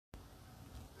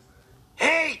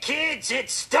kids,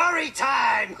 it's story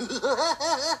time!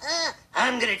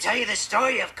 I'm gonna tell you the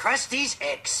story of Krusty's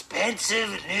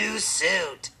expensive new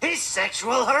suit. His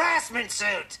sexual harassment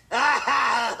suit.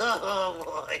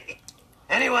 Oh, boy.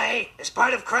 Anyway, as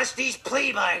part of Krusty's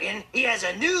plea bargain, he has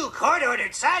a new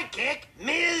court-ordered sidekick,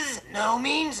 Ms. No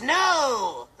Means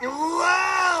No.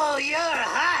 Whoa, you're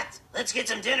hot. Let's get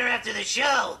some dinner after the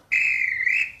show.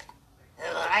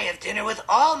 I have dinner with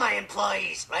all my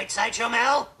employees, right, Sideshow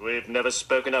Mel? We've never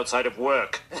spoken outside of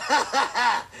work.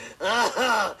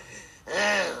 Oh.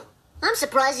 I'm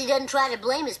surprised he doesn't try to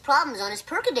blame his problems on his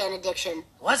Percodan addiction.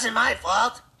 Wasn't my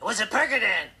fault. It was a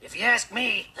Percodan. If you ask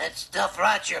me, that stuff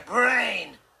rots your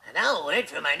brain. And I'll wait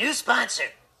for my new sponsor.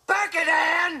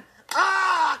 Percodan!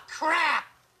 Ah, crap!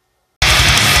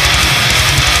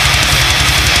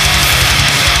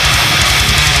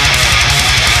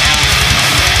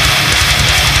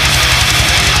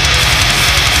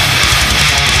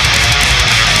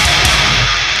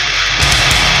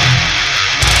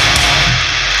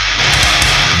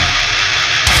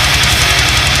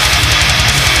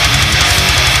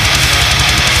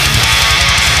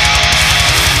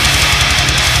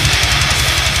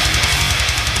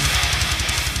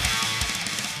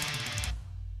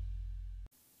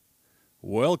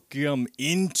 Welcome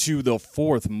into the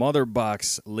fourth Mother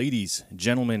Box. Ladies,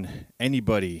 gentlemen,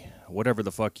 anybody, whatever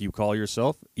the fuck you call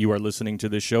yourself, you are listening to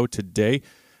this show today,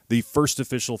 the first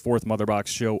official fourth Mother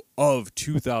Box show of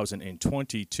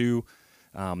 2022.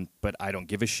 But I don't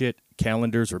give a shit.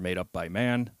 Calendars are made up by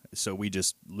man, so we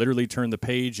just literally turn the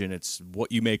page and it's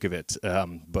what you make of it.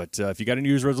 But if you got a New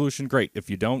Year's resolution, great. If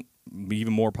you don't,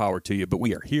 even more power to you. But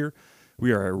we are here.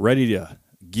 We are ready to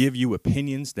give you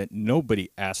opinions that nobody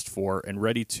asked for and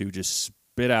ready to just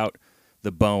spit out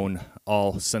the bone,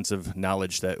 all sense of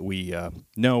knowledge that we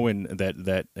know and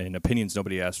that and opinions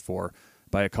nobody asked for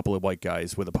by a couple of white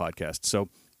guys with a podcast. So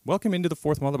welcome into the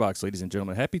fourth Mother Box, ladies and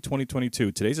gentlemen. Happy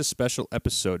 2022. Today's a special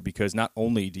episode because not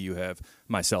only do you have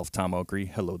myself, Tom Oakrey,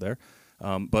 hello there,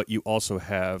 but you also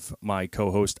have my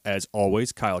co-host, as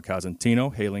always, Kyle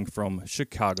Cosentino, hailing from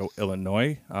Chicago,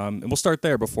 Illinois. And we'll start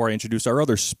there before I introduce our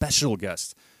other special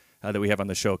guest that we have on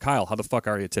the show. Kyle, how the fuck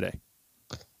are you today?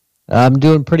 I'm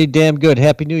doing pretty damn good.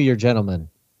 Happy New Year, gentlemen.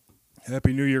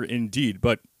 Happy New Year indeed.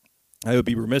 But I would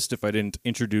be remiss if I didn't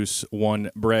introduce one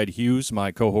Brad Hughes,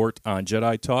 my cohort on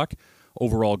Jedi Talk.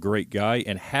 Overall great guy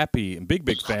and happy and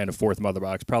big fan of fourth Mother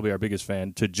Box, probably our biggest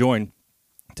fan, to join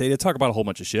today to talk about a whole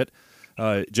bunch of shit.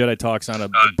 Jedi Talk's on a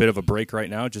bit of a break right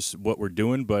now, just what we're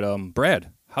doing. But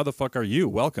Brad, how the fuck are you?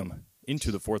 Welcome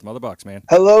into the fourth Mother Box, man.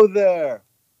 Hello there.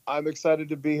 I'm excited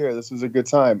to be here. This is a good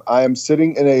time. I am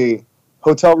sitting in a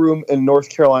hotel room in North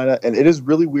Carolina, and it is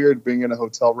really weird being in a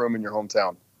hotel room in your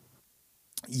hometown.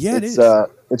 Yeah, it is.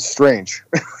 It's strange.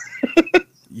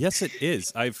 Yes, it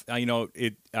is. I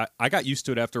got used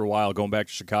to it after a while, going back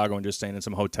to Chicago and just staying in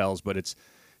some hotels. But it's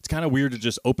kind of weird to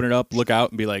just open it up, look out,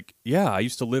 and be like, yeah, I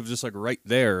used to live just like right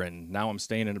there, and now I'm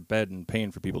staying in a bed and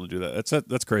paying for people to do that.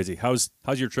 That's crazy. How's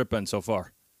your trip been so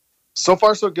far? So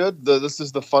far, so good. This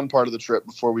is the fun part of the trip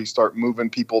before we start moving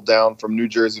people down from New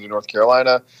Jersey to North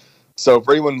Carolina. So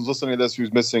for anyone who's listening to this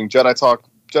who's missing Jedi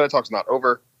Talk's not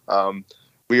over.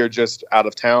 We are just out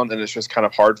of town, and it's just kind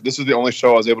of hard. This is the only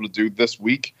show I was able to do this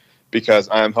week because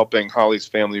I am helping Holly's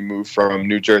family move from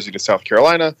New Jersey to South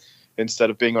Carolina instead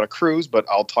of being on a cruise, but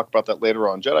I'll talk about that later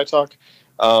on Jedi Talk.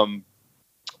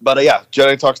 Yeah,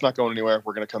 Jedi Talk's not going anywhere.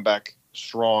 We're going to come back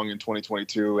strong in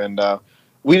 2022, and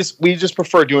we just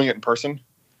prefer doing it in person.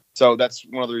 So that's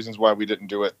one of the reasons why we didn't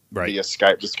do it via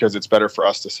Skype, just because it's better for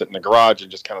us to sit in the garage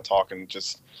and just kind of talk and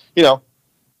just,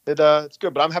 it's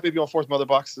good. But I'm happy to be on Fourth Mother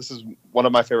Box. This is one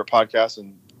of my favorite podcasts,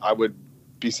 and I would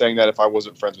be saying that if I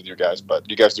wasn't friends with you guys, but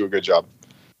you guys do a good job.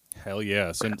 Hell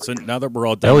yeah. So now that we're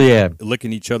all done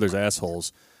licking each other's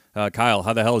assholes, Kyle,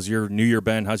 how the hell has your New Year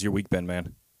been? How's your week been,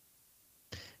 man?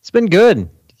 It's been good.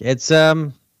 It's,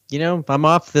 I'm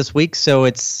off this week, so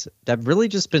I've really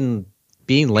just been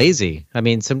being lazy. I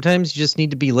mean, sometimes you just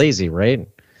need to be lazy, right?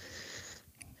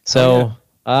 So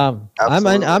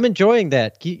I'm enjoying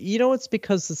that. It's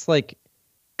because it's like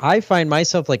I find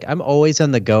myself like I'm always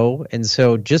on the go, and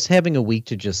so just having a week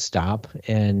to just stop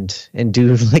and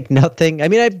do like nothing. I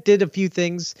mean, I did a few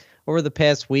things over the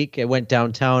past week. I went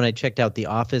downtown. I checked out the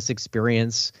Office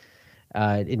experience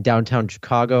in downtown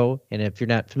Chicago, and if you're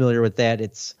not familiar with that,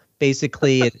 it's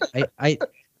basically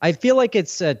I feel like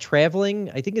it's traveling.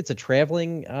 I think it's a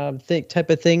traveling type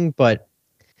of thing, but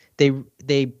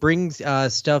they bring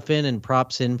stuff in and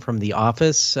props in from the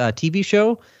Office TV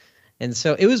show. And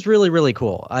so it was really, really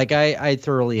cool. Like I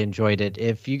thoroughly enjoyed it.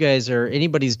 If you guys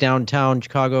anybody's downtown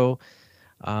Chicago,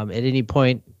 At any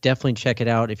point, definitely check it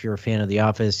out. If you're a fan of The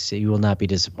Office, you will not be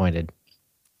disappointed.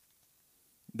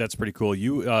 That's pretty cool.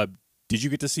 You did you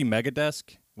get to see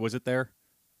Megadesk? Was it there?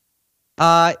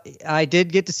 I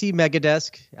did get to see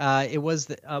Megadesk.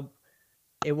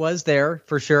 It was there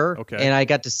for sure. Okay. And I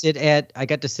got to sit at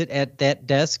that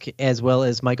desk as well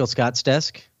as Michael Scott's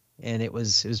desk, and it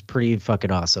was pretty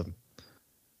fucking awesome.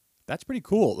 That's pretty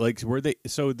cool. Like, were they?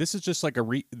 So this is just like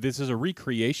this is a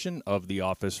recreation of The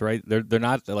Office, right? They're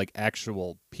not like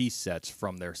actual piece sets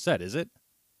from their set, is it?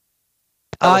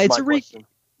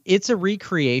 It's a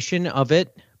recreation of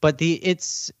it, but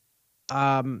it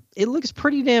looks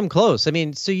pretty damn close. I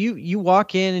mean, so you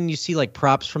walk in and you see like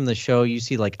props from the show, you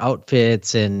see like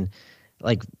outfits and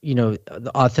like, you know,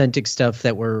 the authentic stuff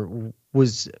that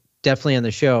was definitely on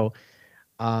the show.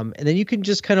 And then you can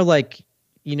just kind of like,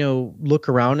 you know, look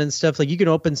around and stuff. Like you can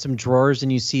open some drawers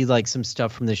and you see like some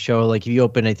stuff from the show. Like if you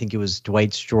open, I think it was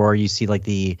Dwight's drawer, you see like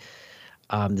the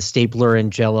stapler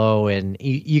and Jell-O, and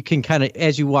you can kind of,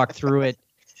 as you walk through it,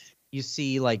 you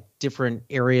see like different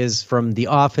areas from The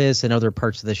Office and other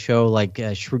parts of the show, like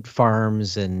Schrute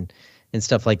Farms and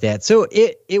stuff like that. So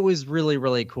it was really,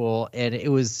 really cool, and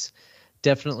it was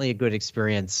definitely a good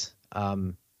experience.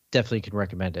 Definitely can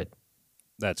recommend it.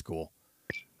 That's cool.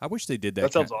 I wish they did that.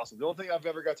 That sounds awesome. The only thing I've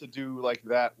ever got to do like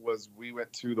that was we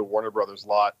went to the Warner Brothers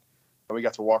lot and we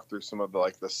got to walk through some of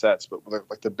the sets, but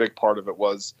like the big part of it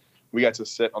was we got to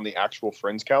sit on the actual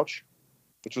Friends couch,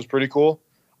 which was pretty cool.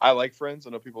 I like Friends. I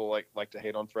know people like to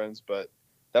hate on Friends, but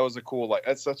that was a cool, like,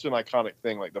 that's such an iconic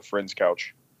thing, like the Friends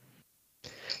couch.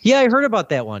 Yeah, I heard about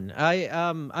that one.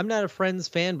 I'm not a Friends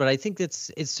fan, but I think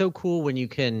it's so cool when you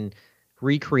can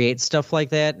recreate stuff like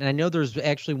that. And I know there's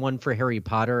actually one for Harry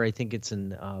Potter. I think it's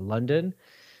in London,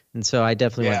 and so I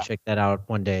definitely want to check that out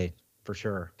one day for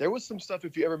sure. There was some stuff.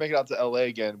 If you ever make it out to LA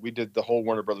again, we did the whole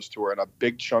Warner Brothers tour, and a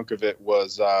big chunk of it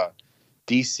was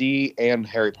DC and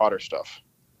Harry Potter stuff.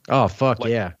 Oh fuck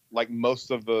yeah! Like most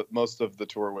of the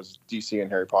tour was DC and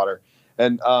Harry Potter,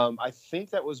 and I think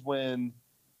that was when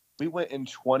we went in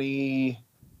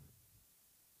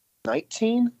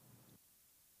 2019.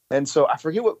 And so I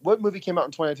forget what movie came out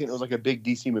in 2019. It was like a big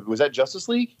DC movie. Was that Justice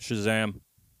League? Shazam.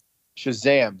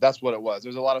 That's what it was.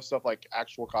 There's a lot of stuff like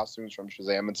actual costumes from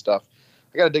Shazam and stuff.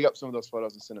 I got to dig up some of those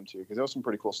photos and send them to you because there was some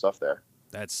pretty cool stuff there.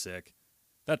 That's sick.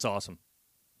 That's awesome.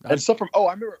 And stuff from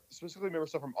I specifically remember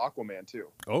stuff from Aquaman too.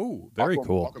 Oh, very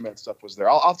cool. Aquaman stuff was there.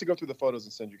 I'll have to go through the photos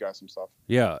and send you guys some stuff.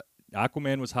 Yeah,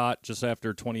 Aquaman was hot just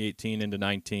after 2018 into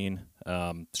 19.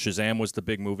 Shazam was the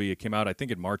big movie. It came out I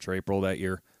think in March or April that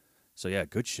year. So yeah,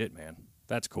 good shit, man.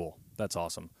 That's cool. That's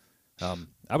awesome.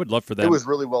 I would love for them. It was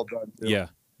really well done too. Yeah,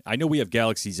 I know we have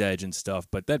Galaxy's Edge and stuff,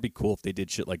 but that'd be cool if they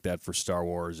did shit like that for Star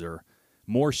Wars or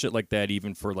more shit like that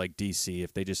even for like DC,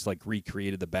 if they just like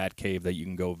recreated the Batcave that you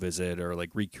can go visit or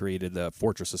like recreated the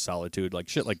Fortress of Solitude, like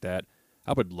shit like that.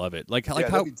 I would love it. Like how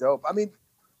that'd be dope. I mean,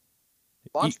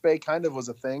 Launch Bay kind of was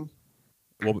a thing.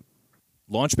 Well,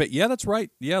 Launch Bay, yeah, that's right.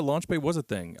 Yeah, Launch Bay was a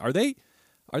thing. Are they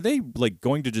like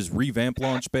going to just revamp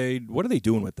Launch Bay? What are they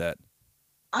doing with that?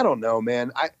 I don't know,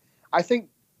 man. I think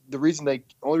the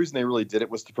only reason they really did it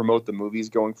was to promote the movies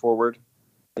going forward.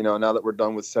 You know, now that we're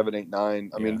done with 7, 8,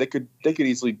 9, I mean, they could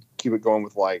easily keep it going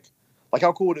with like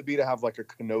how cool would it be to have like a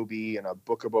Kenobi and a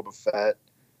Book of Boba Fett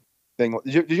thing?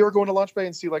 Did you ever go into Launch Bay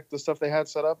and see like the stuff they had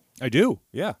set up? I do.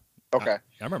 Yeah. Okay.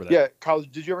 I remember that. Yeah, Kyle,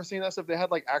 did you ever see that stuff? They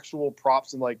had like actual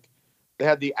props and like they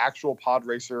had the actual pod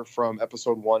racer from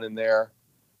episode 1 in there.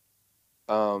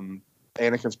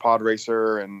 Anakin's pod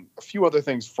racer and a few other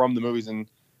things from the movies.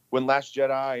 And when Last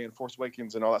Jedi and Force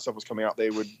Awakens and all that stuff was coming out,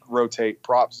 they would rotate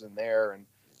props in there, and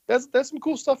that's some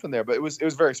cool stuff in there. But it was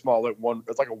very small.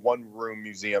 It's like a 1-room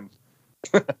museum.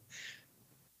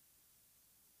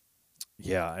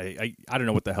 Yeah, I don't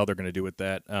know what the hell they're going to do with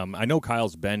that. I know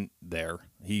Kyle's been there.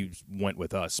 He went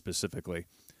with us specifically,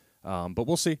 but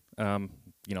we'll see.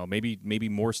 You know, maybe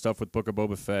more stuff with Book of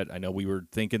Boba Fett. I know we were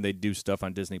thinking they'd do stuff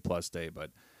on Disney Plus Day,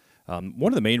 but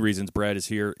one of the main reasons Brad is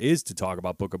here is to talk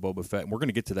about Book of Boba Fett, and we're going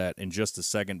to get to that in just a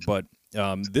second. But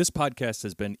this podcast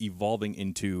has been evolving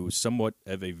into somewhat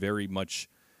of a very much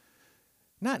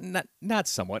not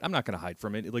somewhat. I'm not going to hide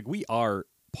from it. Like, we are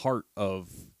part of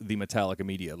the Metallica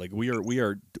media. Like,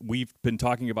 we've been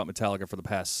talking about Metallica for the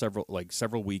past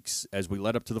several weeks as we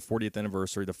led up to the 40th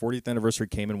anniversary. The 40th anniversary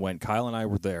came and went. Kyle and I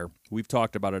were there. We've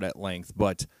talked about it at length,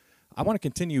 but I want to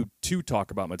continue to talk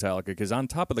about Metallica because on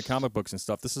top of the comic books and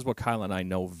stuff, this is what Kyle and I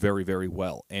know very, very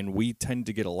well. And we tend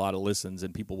to get a lot of listens,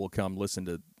 and people will come listen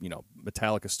to, you know,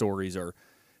 Metallica stories or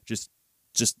just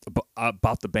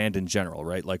about the band in general,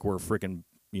 right? Like, we're a freaking,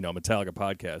 you know, Metallica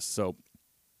podcast. So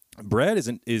Brad is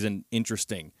an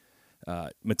interesting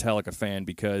Metallica fan,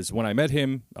 because when I met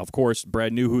him, of course,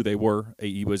 Brad knew who they were.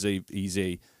 He's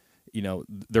a,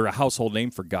 they're a household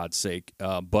name, for God's sake.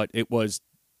 But it was,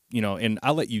 and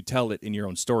I'll let you tell it in your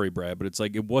own story, Brad. But it's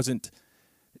like it wasn't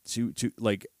to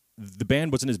like. The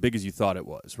band wasn't as big as you thought it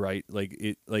was, right?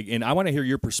 And I want to hear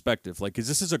your perspective, because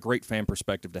this is a great fan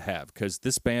perspective to have, because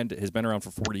this band has been around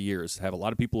for 40 years. Have a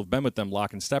lot of people have been with them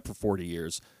lock and step for 40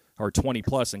 years, or 20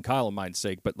 plus, in Kyle and mine's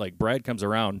sake. But Brad comes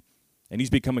around, and he's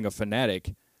becoming a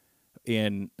fanatic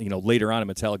in later on in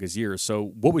Metallica's years.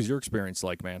 So, what was your experience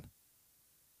like, man?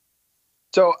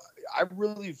 So I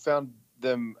really found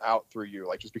them out through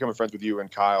you, just becoming friends with you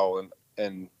and Kyle,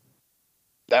 and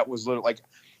that was literally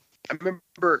I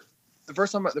remember the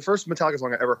first Metallica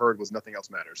song I ever heard was "Nothing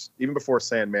Else Matters," even before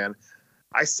 "Sandman."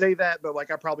 I say that, but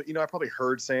I probably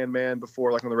heard "Sandman"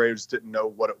 before, on the radio, just didn't know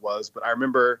what it was. But I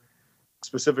remember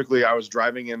specifically, I was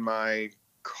driving in my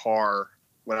car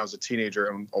when I was a teenager,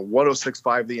 and a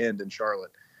 106.5 The End in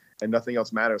Charlotte, and "Nothing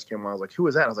Else Matters" came on. I was like, "Who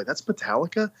is that?" I was like, "That's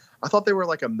Metallica." I thought they were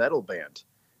a metal band,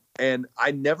 and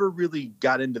I never really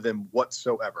got into them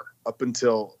whatsoever up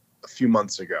until a few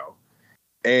months ago,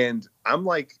 and I'm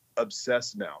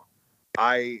obsessed now.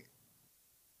 I'm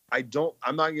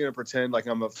not going to pretend like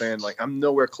I'm a fan. I'm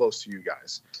nowhere close to you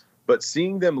guys, but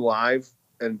seeing them live,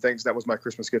 and thanks, that was my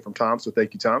Christmas gift from Tom. So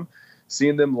thank you, Tom.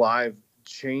 Seeing them live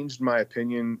changed my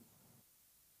opinion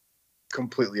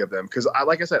completely of them. Cause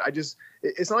like I said,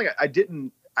 it's not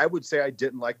I would say I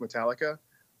didn't like Metallica,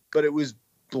 but it was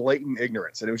blatant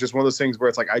ignorance. And it was just one of those things where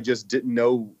it's I just didn't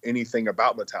know anything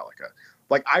about Metallica.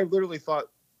 I literally thought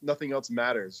 "Nothing Else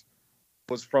Matters"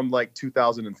 was from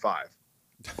 2005.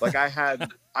 I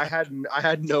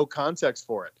had no context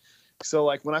for it.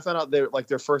 So when I found out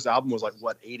their first album was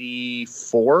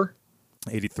 84,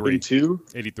 83, 82,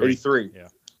 83. Yeah.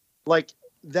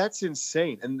 That's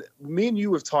insane. And me and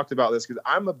you have talked about this because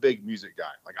I'm a big music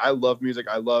guy. I love music.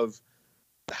 I love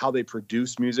how they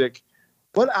produce music.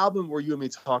 What album were you and me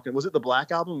talking? Was it the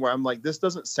Black Album where I'm this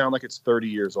doesn't sound like it's 30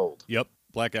 years old? Yep.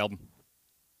 Black Album.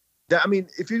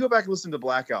 If you go back and listen to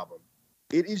Black Album,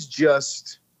 it is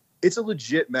it's a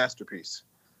legit masterpiece.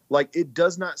 It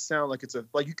does not sound like it's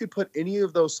you could put any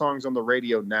of those songs on the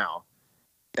radio now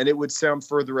and it would sound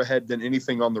further ahead than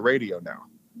anything on the radio now.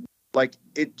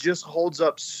 It just holds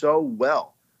up so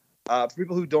well. For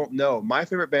people who don't know, my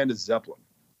favorite band is Zeppelin.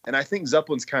 And I think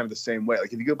Zeppelin's kind of the same way.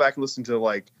 If you go back and listen to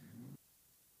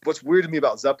what's weird to me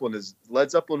about Zeppelin is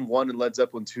Led Zeppelin 1 and Led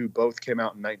Zeppelin 2 both came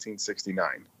out in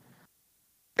 1969.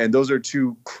 And those are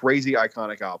two crazy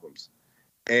iconic albums.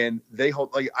 And they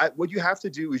hold what you have to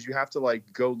do is you have to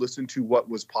go listen to what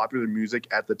was popular music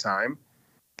at the time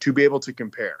to be able to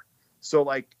compare. So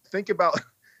think about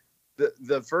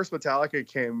the first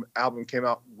Metallica album came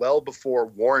out well before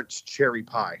Warrant's Cherry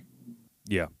Pie.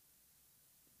 Yeah.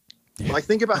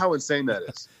 Think about how insane that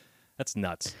is. That's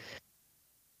nuts.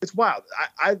 It's wild.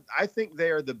 I think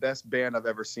they are the best band I've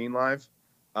ever seen live.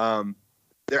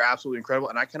 They're absolutely incredible,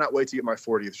 and I cannot wait to get my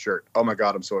 40th shirt. Oh my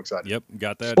God, I'm so excited.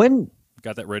 Got that.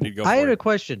 Got that ready to go. I had a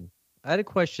question.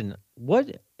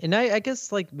 What? And I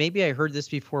guess maybe I heard this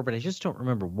before, but I just don't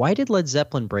remember. Why did Led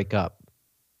Zeppelin break up?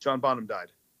 John Bonham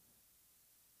died.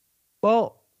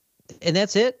 Well, and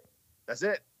that's it? That's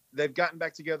it. They've gotten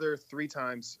back together 3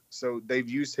 times. So they've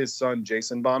used his son,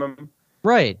 Jason Bonham.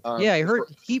 Right. Yeah, I heard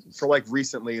for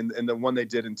recently, and the one they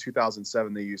did in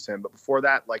 2007, they used him. But before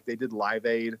that, they did Live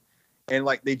Aid. And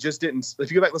they just didn't. If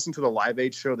you go back and listen to the Live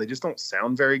Aid show, they just don't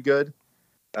sound very good.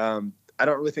 I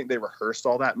don't really think they rehearsed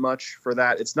all that much for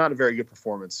that. It's not a very good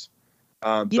performance.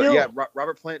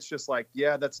 Robert Plant's just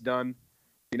that's done.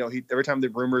 Every time the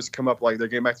rumors come up, they're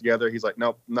getting back together, he's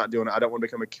nope, I'm not doing it. I don't want to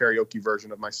become a karaoke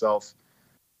version of myself,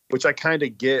 which I kind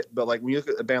of get. But when you look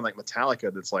at a band like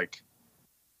Metallica, that's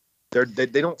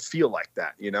they don't feel like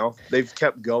that. They've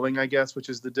kept going, I guess, which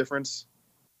is the difference.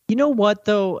 You know what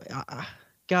though?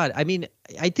 God,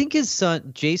 I think his son,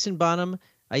 Jason Bonham,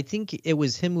 I think it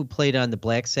was him who played on the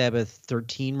Black Sabbath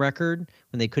 13 record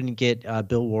when they couldn't get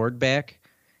Bill Ward back.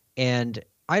 And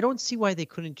I don't see why they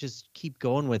couldn't just keep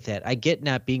going with that. I get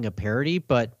not being a parody,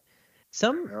 but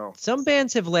some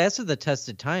bands have lasted the test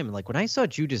of time. When I saw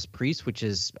Judas Priest, which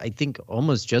is, I think,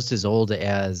 almost just as old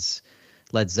as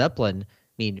Led Zeppelin,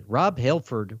 Rob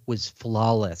Halford was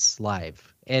flawless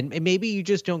live. And maybe you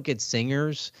just don't get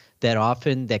singers that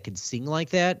often that can sing like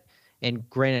that. And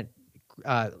granted,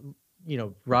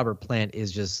 Robert Plant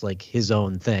is just his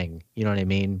own thing. You know what I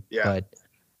mean? Yeah. But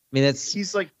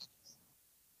he's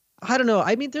I don't know.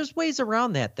 There's ways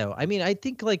around that though. I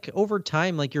think over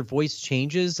time, your voice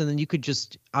changes, and then you could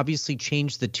just obviously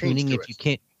change the tuning if you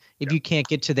can't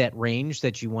get to that range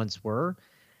that you once were.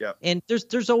 Yeah. And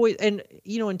there's always, and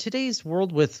in today's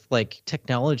world with like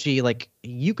technology, like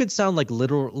you could sound like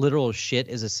literal shit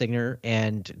as a singer,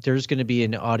 and there's going to be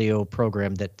an audio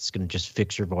program that's going to just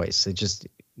fix your voice.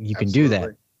 You can do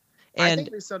that. I And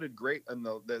think they sounded great. And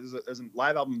there's a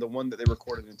live album, the one that they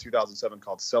recorded in 2007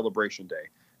 called Celebration Day.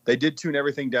 They did tune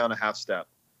everything down a half step,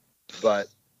 but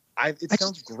it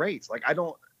sounds great. Like I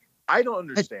don't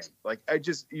understand.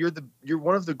 You're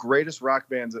one of the greatest rock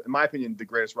bands, in my opinion, the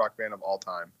greatest rock band of all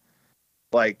time.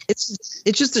 Like it's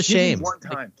just a shame.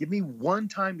 Give me one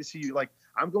time to see you. Like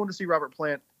I'm going to see Robert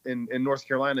Plant in North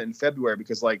Carolina in February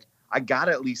because like I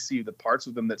gotta at least see the parts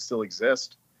of them that still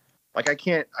exist. Like I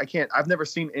can't. I've never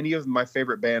seen any of my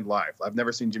favorite band live. I've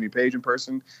never seen Jimmy Page in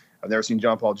person. I've never seen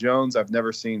John Paul Jones. I've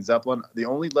never seen Zeppelin. The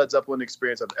only Led Zeppelin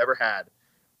experience I've ever had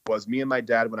was me and my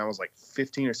dad when I was like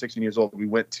 15 or 16 years old. We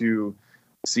went to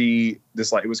see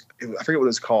this, like, I forget what it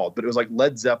was called, but it was like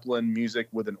Led Zeppelin music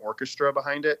with an orchestra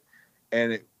behind it.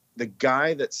 And the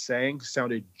guy that sang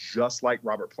sounded just like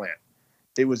Robert Plant.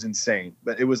 It was insane.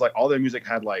 But it was like all their music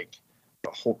had like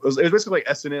it was basically like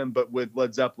S&M, but with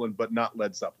Led Zeppelin, but not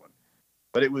Led Zeppelin.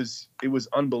 But it was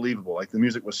unbelievable. Like the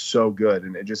music was so good.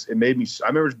 And it made me, I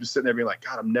remember just sitting there being like,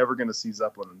 God, I'm never going to see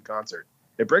Zeppelin in concert.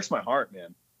 It breaks my heart,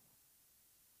 man.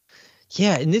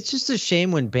 Yeah, and it's just a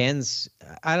shame when bands.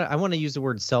 I want to use the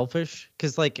word selfish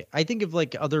because, like, I think of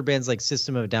like other bands like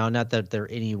System of a Down. Not that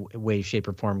they're any way, shape,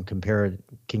 or form can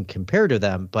compare to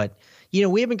them, but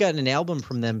we haven't gotten an album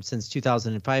from them since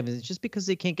 2005, and it's just because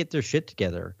they can't get their shit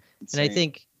together. Insane. And I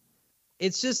think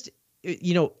it's just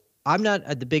I'm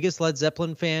not the biggest Led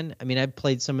Zeppelin fan. I mean, I've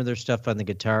played some of their stuff on the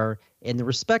guitar, and the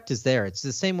respect is there. It's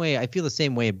the same way. I feel the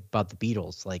same way about the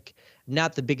Beatles. Like,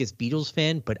 not the biggest Beatles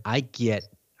fan, but I get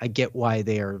why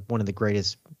they are one of the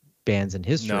greatest bands in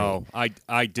history. No,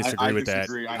 I disagree with that.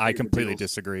 I completely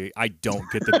disagree. I don't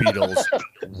get the Beatles.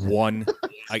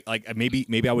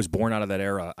 Maybe I was born out of that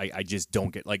era. I just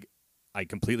don't get, like, I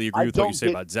completely agree with what you say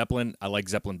about Zeppelin. I like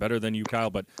Zeppelin better than you, Kyle,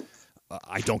 but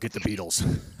I don't get the Beatles.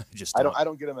 I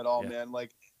don't get them at all, man. Like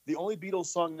the only Beatles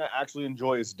song I actually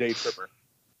enjoy is Day Tripper.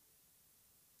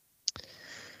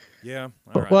 Yeah.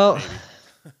 All right, well.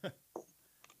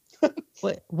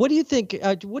 What do you think?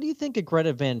 What do you think of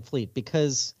Greta Van Fleet?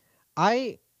 Because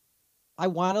I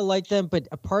want to like them, but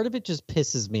a part of it just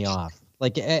pisses me off.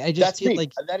 Like I just feel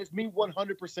like that is me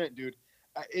 100%, dude.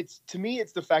 To me,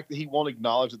 it's the fact that he won't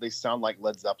acknowledge that they sound like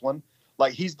Led Zeppelin.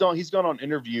 Like he's gone on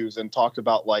interviews and talked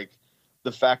about like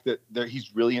the fact that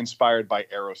he's really inspired by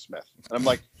Aerosmith. And I'm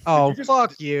like, oh,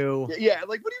 fuck you. Yeah,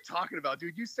 like what are you talking about,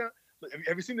 dude? You sound.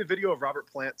 Have you seen the video of Robert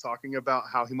Plant talking about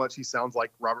how much he sounds like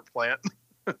Robert Plant?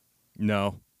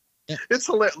 No, it's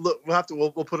hilarious. Look,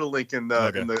 we'll put a link in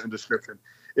the description.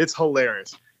 It's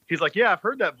hilarious. He's like, yeah, I've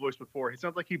heard that voice before. He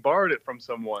sounds like he borrowed it from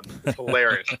someone. It's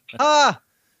hilarious.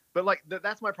 But like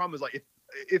that's my problem is like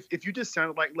if you just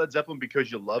sounded like Led Zeppelin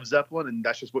because you love Zeppelin and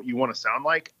that's just what you want to sound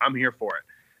like, I'm here for it.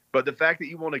 But the fact that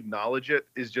you won't acknowledge it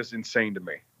is just insane to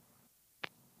me.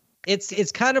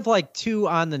 It's kind of like too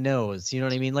on the nose. You know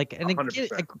what I mean? Like, and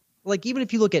like even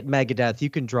if you look at Megadeth, you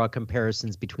can draw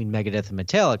comparisons between Megadeth and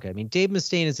Metallica. I mean, Dave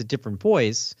Mustaine is a different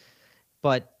voice,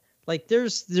 but like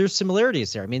there's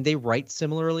similarities there. I mean, they write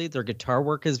similarly. Their guitar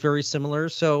work is very similar.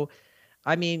 So,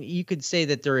 I mean, you could say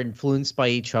that they're influenced by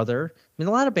each other. I mean,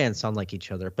 a lot of bands sound like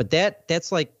each other, but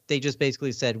that's like they just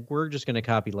basically said we're just going to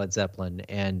copy Led Zeppelin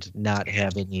and not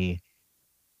have any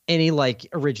like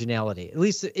originality. At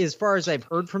least as far as I've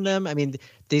heard from them. I mean,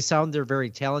 they're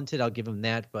very talented. I'll give them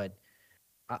that, but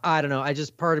I don't know.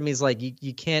 Part of me is like,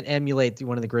 you can't emulate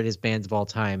one of the greatest bands of all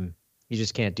time. You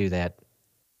just can't do that.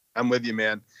 I'm with you,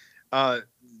 man.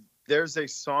 There's a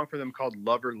song for them called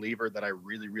Lover Lever that I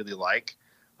really, really like.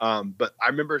 But I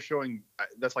remember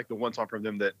that's like the one song from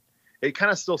them that it kind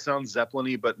of still sounds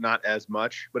Zeppelin-y, but not as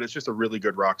much, but it's just a really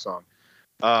good rock song.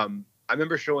 I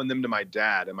remember showing them to my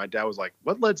dad, and my dad was like,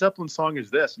 what Led Zeppelin song is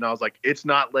this? And I was like, it's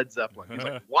not Led Zeppelin. He's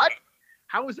like, what?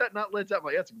 How is that not Led Zeppelin?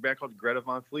 Like, yeah, it's a band called Greta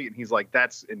Van Fleet. And he's like,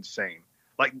 that's insane.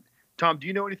 Like, Tom, do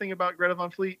you know anything about Greta Van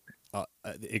Fleet?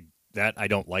 That I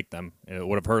don't like them.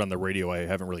 What I've heard on the radio, I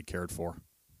haven't really cared for.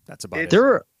 That's about it.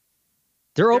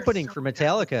 They're opening for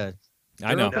Metallica.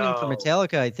 I know. They're opening for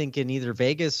Metallica, I think, in either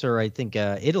Vegas or I think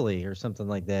Italy or something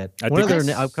like that. One of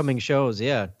their upcoming shows,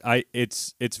 yeah.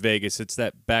 It's Vegas. It's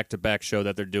that back-to-back show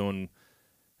that they're doing.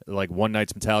 Like one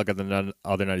night's Metallica, then the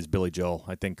other night is Billy Joel.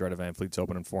 I think Greta Van Fleet's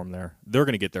opening for them there. They're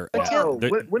going to get their.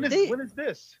 When is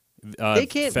this? They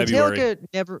can't. February.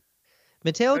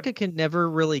 Metallica can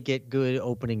never really get good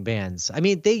opening bands. I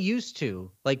mean, they used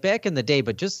to, like back in the day,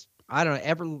 but just I don't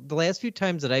know. The last few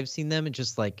times that I've seen them, it's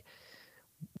just like,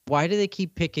 why do they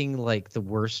keep picking like the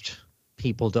worst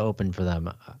people to open for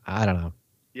them. I don't know.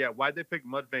 Yeah, why'd they pick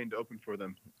Mudvayne to open for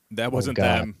them? That wasn't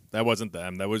God. them. That wasn't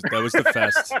them. That was the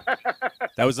fest.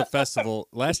 That was the festival.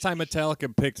 Last time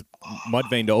Metallica picked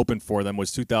Mudvayne to open for them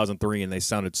was 2003, and they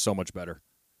sounded so much better.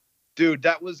 Dude,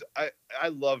 that was I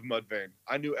love Mudvayne.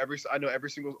 I know every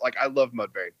single, like, I love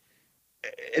Mudvayne.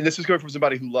 And this is coming from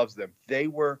somebody who loves them. They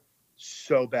were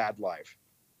so bad live.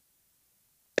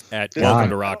 At Dude, Welcome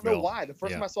to I Rockville. don't know why. The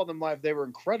first Yeah. time I saw them live, they were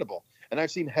incredible. And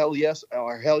I've seen Hell Yes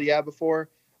or Hell Yeah before.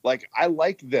 Like, I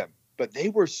like them, but they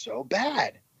were so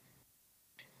bad.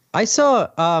 I saw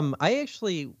I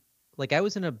actually like I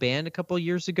was in a band a couple of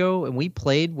years ago and we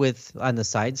played with on the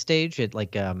side stage at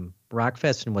like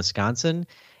Rockfest in Wisconsin,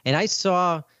 and I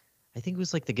saw I think it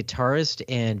was like the guitarist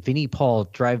and Vinnie Paul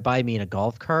drive by me in a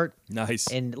golf cart,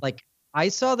 Nice. and like I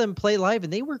saw them play live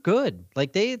and they were good.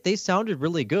 Like they sounded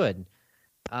really good.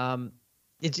 I'm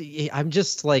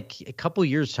just like a couple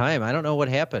years time, I don't know what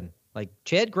happened. Like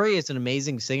Chad Gray is an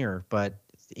amazing singer, but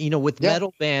with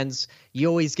metal bands, you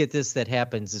always get this that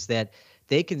happens is that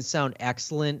they can sound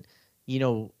excellent,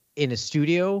 in a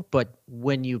studio, but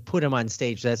when you put them on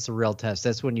stage, that's the real test.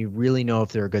 That's when you really know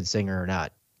if they're a good singer or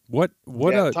not.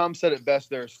 Tom said it best.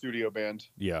 They're a studio band.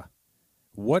 Yeah.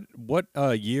 What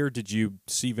year did you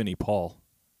see Vinnie Paul?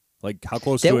 Like, how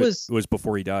close That to was- it was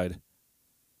before he died?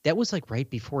 That was like right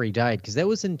before he died, because that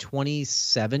was in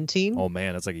 2017. Oh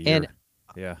man, that's like a year. And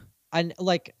yeah. And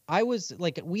like I was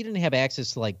like, we didn't have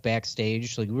access to like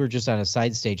backstage, like we were just on a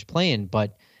side stage playing,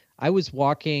 but I was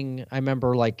walking, I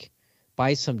remember like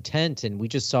by some tent, and we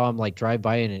just saw him like drive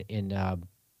by in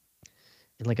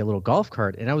like a little golf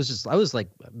cart, and I was like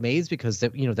amazed because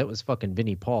that was fucking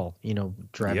Vinnie Paul,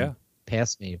 driving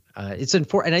past me. It's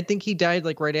and I think he died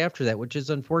like right after that, which is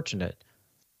unfortunate.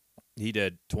 He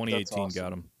did. 2018 awesome.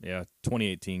 got him. Yeah,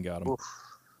 2018 got him. Oof.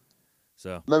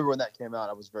 So Remember when that came out?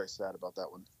 I was very sad about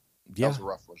that one. yeah, That was a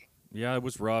rough one. yeah, it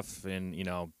was rough, and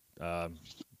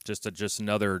just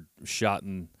another shot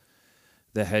in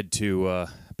the head to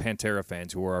Pantera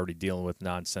fans who were already dealing with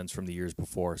nonsense from the years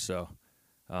before. So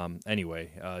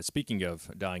anyway, speaking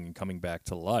of dying and coming back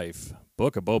to life,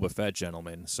 Book of Boba Fett,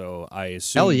 gentlemen. So I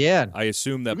assume, Hell yeah. I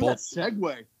assume that Look at both. that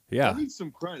segue. Yeah. I need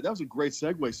some credit. That was a great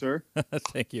segue, sir.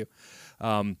 Thank you.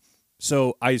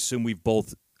 So I assume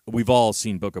we've all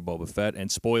seen Book of Boba Fett,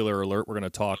 and spoiler alert, we're going to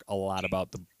talk a lot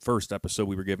about the first episode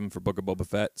we were given for Book of Boba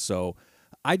Fett. So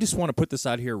I just want to put this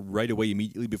out here right away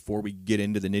immediately before we get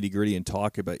into the nitty-gritty and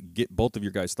get both of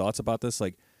your guys' thoughts about this.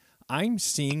 Like, I'm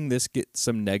seeing this get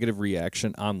some negative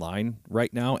reaction online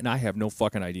right now, and I have no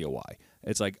fucking idea why.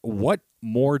 It's like, what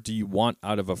more do you want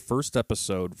out of a first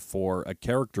episode for a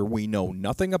character we know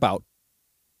nothing about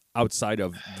outside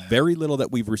of very little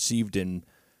that we've received in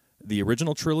the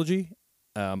original trilogy,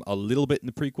 a little bit in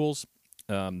the prequels,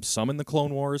 some in the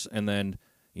Clone Wars, and then,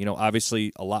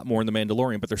 obviously a lot more in The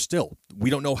Mandalorian, but we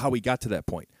don't know how we got to that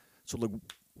point. So,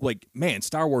 like man,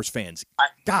 Star Wars fans,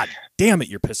 God damn it,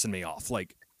 you're pissing me off.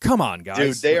 Like, come on,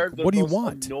 guys. Dude, they are the what do you most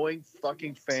want? annoying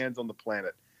fucking fans on the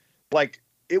planet. Like,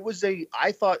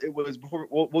 I thought it was, before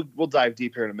we'll dive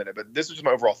deep here in a minute, but this is just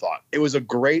my overall thought. It was a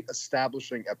great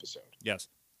establishing episode. Yes.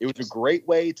 It was a great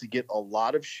way to get a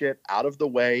lot of shit out of the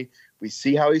way. We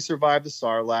see how he survived the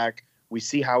Sarlacc. We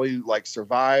see how he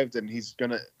survived, and he's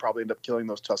gonna probably end up killing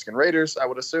those Tusken Raiders, I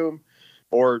would assume,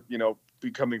 or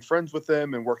becoming friends with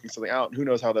them and working something out. Who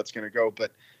knows how that's gonna go?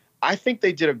 But I think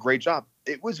they did a great job.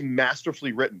 It was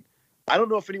masterfully written. I don't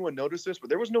know if anyone noticed this, but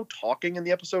there was no talking in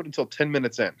the episode until 10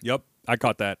 minutes in. Yep, I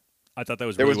caught that. I thought that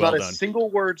was There really was well not done. a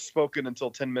single word spoken until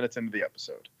 10 minutes into the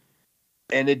episode.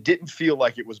 And it didn't feel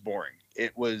like it was boring.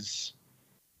 It was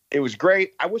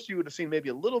great. I wish you would have seen maybe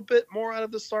a little bit more out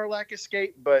of the Sarlacc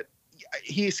escape, but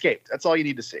he escaped. That's all you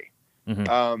need to see.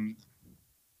 Mhm.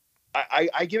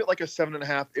 I give it like a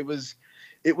 7.5.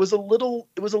 It was a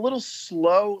little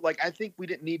slow. Like, I think we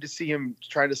didn't need to see him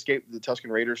try to escape the Tusken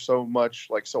Raiders so much,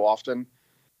 so often.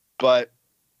 But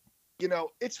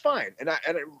it's fine. And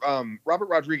Robert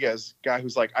Rodriguez, guy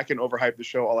who's like, I can overhype the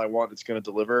show all I want, it's going to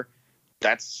deliver.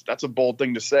 That's a bold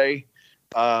thing to say.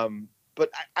 But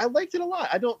I liked it a lot.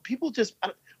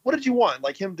 What did you want?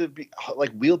 Like, him to be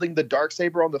wielding the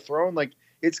Darksaber on the throne? Like,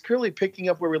 it's clearly picking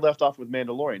up where we left off with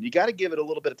Mandalorian. You got to give it a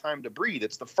little bit of time to breathe.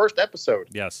 It's the first episode.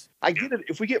 Yes. I get it.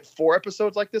 If we get 4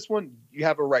 episodes like this one, you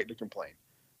have a right to complain.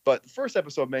 But the first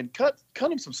episode, man, cut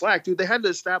them some slack, dude. They had to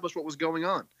establish what was going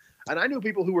on. And I knew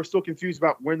people who were still confused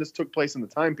about when this took place in the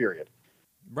time period.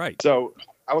 Right. So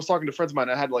I was talking to friends of mine.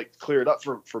 I had to clear it up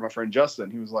for my friend Justin.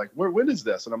 He was like, when is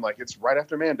this? And I'm like, it's right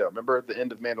after Mando. Remember at the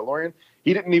end of Mandalorian?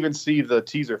 He didn't even see the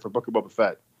teaser for Book of Boba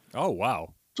Fett. Oh,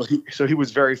 wow. So he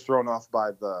was very thrown off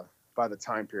by the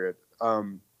time period.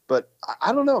 But But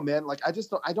I don't know, man. Like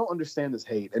I don't understand this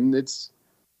hate, and it's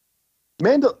the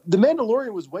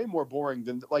Mandalorian was way more boring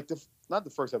than like not the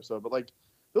first episode, but like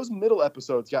those middle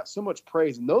episodes got so much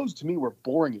praise, and those to me were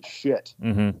boring as shit.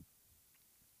 Mm-hmm.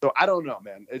 So I don't know,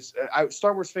 man. It's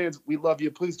Star Wars fans, we love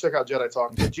you. Please check out Jedi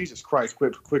Talk. But Jesus Christ,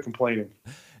 quit complaining.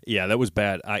 Yeah, that was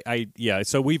bad. Yeah.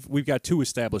 So we've got two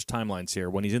established timelines here.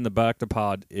 When he's in the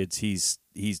Bacta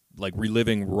he's like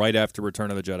reliving right after Return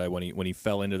of the Jedi when he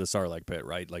fell into the Sarlacc pit,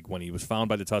 right? Like when he was found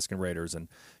by the Tusken Raiders, and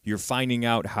you're finding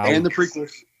out how. And the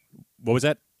prequels. What was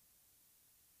that?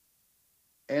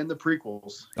 And the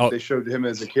prequels. Oh, they showed him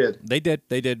as a kid. They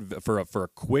did for a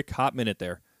quick hot minute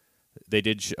there. They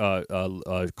did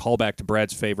call back to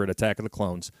Brad's favorite Attack of the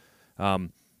Clones.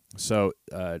 And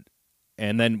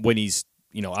then when he's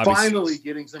obviously, finally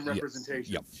getting some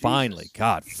representation. Yeah, finally,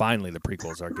 God, finally the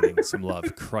prequels are getting some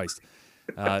love. Christ.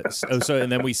 So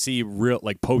and then we see real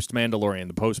like post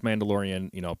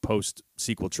Mandalorian, post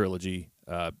sequel trilogy,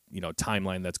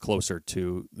 timeline that's closer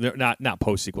to not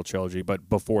post sequel trilogy, but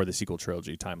before the sequel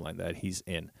trilogy timeline that he's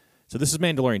in. So this is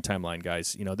Mandalorian timeline,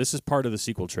 guys. This is part of the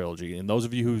sequel trilogy. And those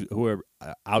of you who are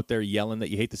out there yelling that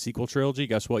you hate the sequel trilogy,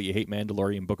 guess what? You hate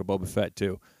Mandalorian, Book of Boba Fett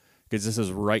too, because this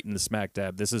is right in the smack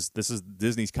dab. This is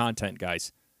Disney's content,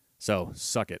 guys. So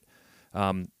suck it.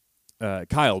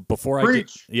 Kyle, before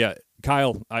Preach.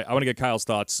 Kyle, I want to get Kyle's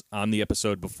thoughts on the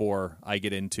episode before I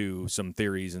get into some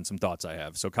theories and some thoughts I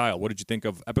have. So Kyle, what did you think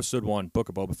of episode 1, Book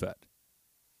of Boba Fett?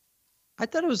 I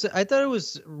thought it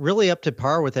was really up to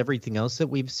par with everything else that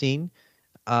we've seen.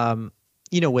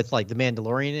 With like the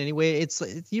Mandalorian anyway. It's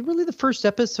really the first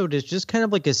episode is just kind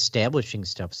of like establishing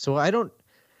stuff. So I don't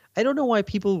know why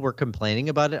people were complaining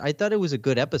about it. I thought it was a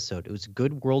good episode. It was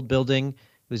good world building.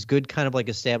 It was good kind of like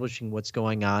establishing what's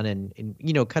going on and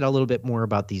kind of a little bit more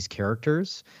about these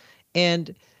characters.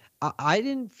 And I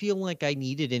didn't feel like I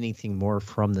needed anything more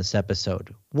from this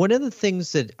episode. One of the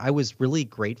things that I was really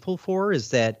grateful for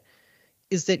is that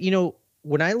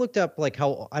when I looked up like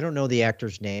how, I don't know the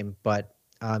actor's name, but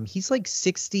he's like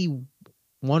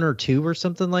 61 or 2 or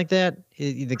something like that.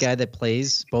 The guy that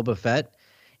plays Boba Fett.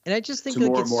 And I just think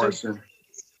like it's Morrison.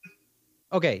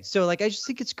 Okay, so like I just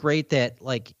think it's great that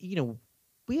like,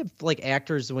 we have like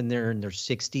actors when they're in their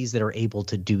 60s that are able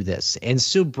to do this and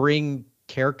still bring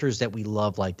characters that we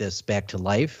love like this back to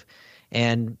life.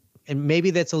 And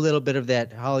maybe that's a little bit of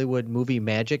that Hollywood movie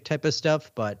magic type of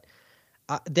stuff, but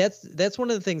that's one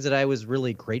of the things that I was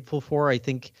really grateful for. I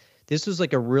think this was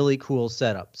like a really cool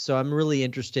setup. So I'm really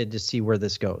interested to see where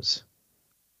this goes.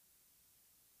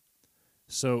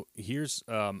 So here's,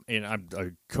 and I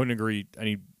couldn't agree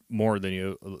any more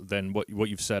than what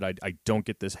you've said. I don't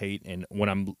get this hate, and when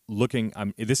I'm looking,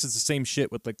 this is the same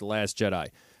shit with like The Last Jedi.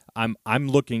 I'm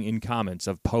looking in comments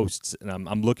of posts, and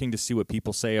I'm looking to see what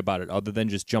people say about it, other than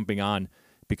just jumping on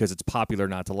because it's popular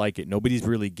not to like it. Nobody's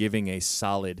really giving a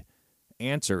solid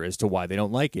answer as to why they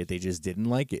don't like it. They just didn't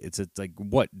like it. It's like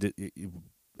what?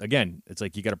 Again, it's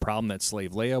like you got a problem that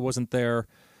Slave Leia wasn't there.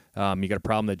 You got a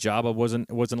problem that Jabba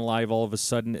wasn't alive all of a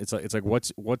sudden. It's like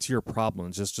what's your problem?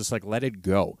 It's just like let it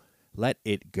go. Let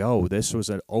it go. This was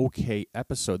an okay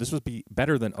episode. This would be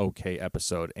better than okay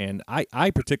episode. And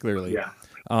I particularly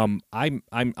I'm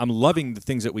loving the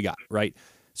things that we got, right?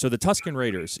 So the Tusken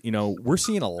Raiders, we're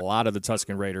seeing a lot of the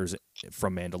Tusken Raiders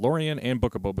from Mandalorian and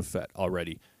Book of Boba Fett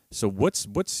already. So what's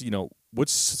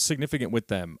significant with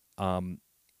them?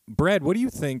 Brad, what do you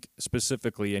think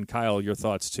specifically, and Kyle, your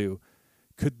thoughts too?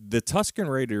 Could the Tusken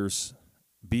Raiders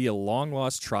be a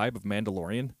long-lost tribe of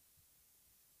Mandalorian?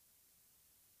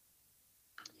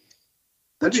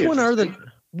 Which one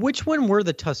were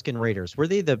the Tusken Raiders? Were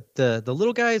they the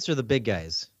little guys or the big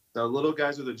guys? The little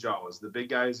guys are the Jawas. The big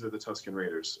guys are the Tusken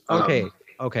Raiders.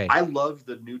 Okay. I love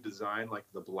the new design, like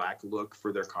the black look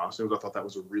for their costumes. I thought that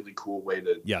was a really cool way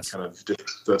to kind of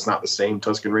so it's not the same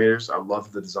Tusken Raiders. I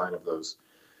love the design of those.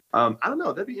 I don't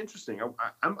know. That'd be interesting.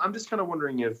 I'm just kind of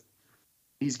wondering if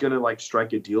he's gonna like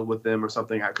strike a deal with them or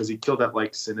something, because he killed that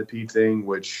like centipede thing,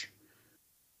 which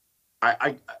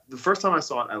I the first time I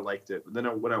saw it I liked it, but then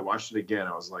when I watched it again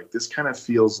I was like, this kind of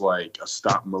feels like a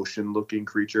stop motion looking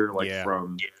creature, like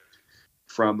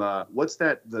from what's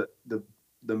that the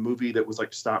movie that was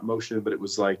like stop motion, but it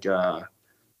was like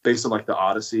based on like the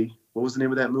Odyssey. What was the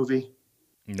name of that movie?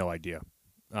 No idea.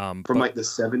 From like the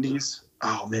 70s.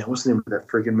 Oh man, what's the name of that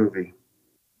freaking movie?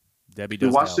 Debbie does.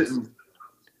 We watched it in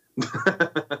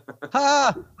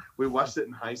we watched it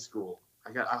in high school.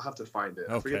 I'll have to find it.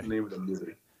 I forget the name of the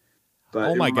movie. But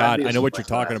oh my God, I know what you're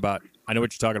talking about. I know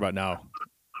what you're talking about now.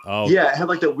 Oh yeah, it had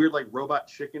like that weird like robot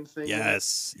chicken thing.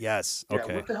 Yes.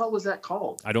 Okay. What the hell was that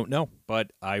called? I don't know,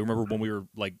 but I remember when we were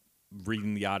like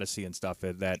reading the Odyssey and stuff,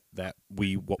 that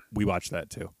we watched that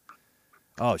too.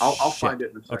 Oh, I'll shit. find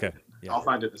it in a second. Okay, yeah. I'll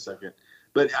find it in a second.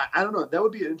 But I don't know. That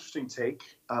would be an interesting take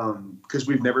because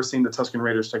we've never seen the Tusken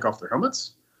Raiders take off their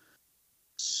helmets.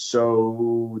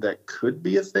 So that could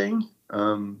be a thing.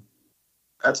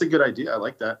 That's a good idea. I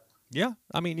like that. Yeah,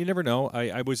 I mean, you never know.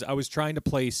 I was trying to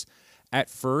place. At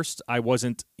first, I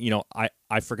wasn't.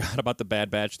 I forgot about the Bad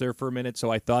Batch there for a minute, so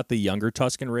I thought the younger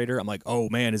Tusken Raider. I'm like, oh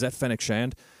man, is that Fennec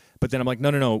Shand? But then I'm like,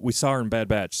 no, we saw her in Bad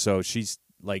Batch, so she's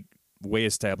like way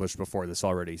established before this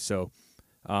already. So,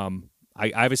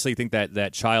 I obviously think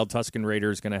that child Tusken Raider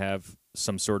is going to have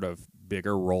some sort of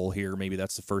bigger role here. Maybe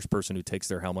that's the first person who takes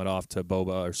their helmet off to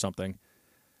Boba or something.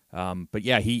 But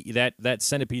yeah, that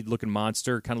centipede looking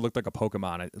monster kind of looked like a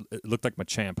Pokemon. It looked like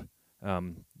Machamp,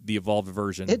 the evolved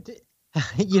version.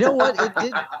 You know what?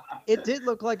 It did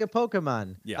look like a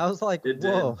Pokemon. Yeah. I was like,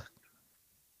 whoa.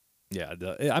 Yeah,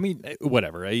 I mean,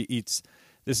 whatever.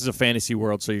 This is a fantasy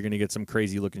world, so you're going to get some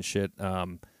crazy looking shit.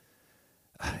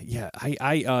 Yeah,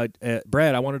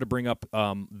 Brad, I wanted to bring up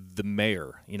the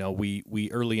mayor. We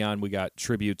early on we got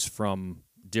tributes from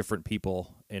different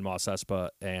people in Mos Espa,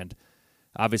 and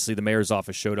obviously the mayor's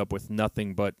office showed up with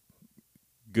nothing but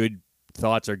good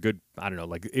thoughts or good, I don't know,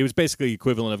 like it was basically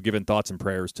equivalent of giving thoughts and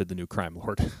prayers to the new crime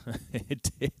lord.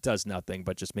 It does nothing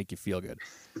but just make you feel good.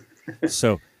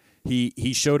 So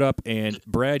he showed up, and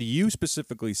Brad, you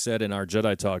specifically said in our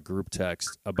Jedi Talk group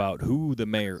text about who the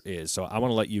mayor is. So I want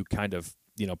to let you kind of,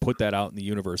 put that out in the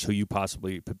universe, who you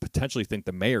potentially think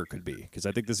the mayor could be, because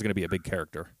I think this is going to be a big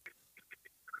character.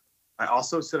 I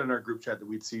also said in our group chat that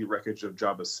we'd see wreckage of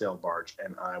Jabba's sail barge,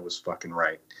 and I was fucking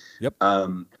right. Yep.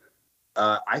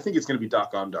 I think it's going to be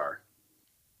Doc Ondar.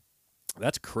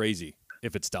 That's crazy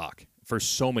if it's Doc for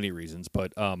so many reasons,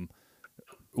 but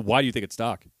why do you think it's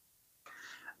Doc?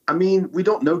 I mean, we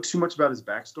don't know too much about his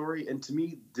backstory, and to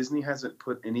me, Disney hasn't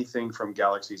put anything from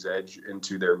Galaxy's Edge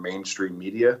into their mainstream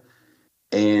media,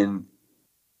 and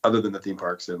other than the theme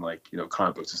parks and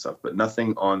comic books and stuff, but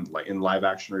nothing on in live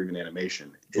action or even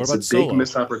animation. It's a big Solo?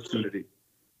 missed opportunity.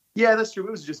 Yeah, that's true.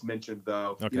 It was just mentioned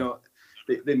though.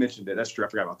 Okay. They mentioned it. That's true. I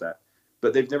forgot about that.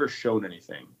 But they've never shown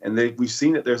anything, and we've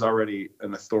seen that there's already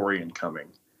an Ithorian coming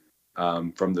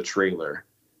from the trailer.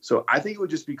 So I think it would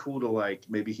just be cool to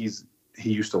maybe he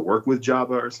used to work with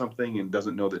Jabba or something and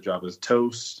doesn't know that Jabba's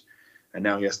toast, and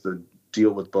now he has to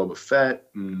deal with Boba Fett.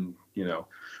 And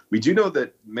we do know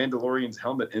that Mandalorian's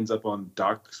helmet ends up on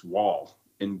Doc's wall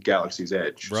in Galaxy's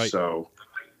Edge. Right. So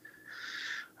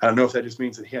I don't know if that just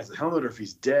means that he has a helmet or if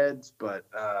he's dead. But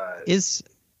is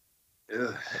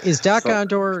Doc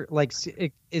Ondar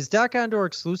is Doc Ondar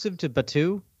exclusive to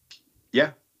Batuu?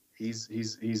 Yeah, he's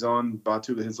on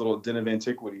Batuu. His little den of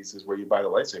antiquities is where you buy the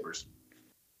lightsabers.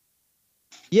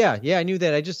 Yeah, I knew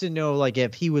that. I just didn't know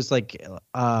if he was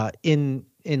in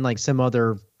some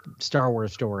other Star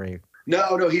Wars story.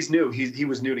 No, he's new. He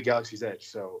was new to Galaxy's Edge,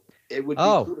 so it would be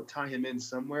cool to tie him in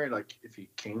somewhere, if he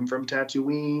came from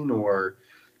Tatooine, or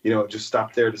just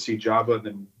stop there to see Jabba, and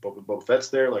then Boba Fett's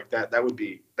there.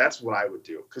 That's what I would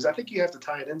do, because I think you have to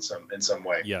tie it in some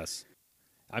way. Yes,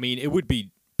 I mean it would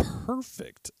be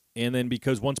perfect. And then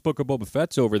because once Book of Boba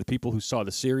Fett's over, the people who saw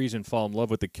the series and fall in love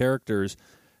with the characters,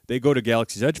 they go to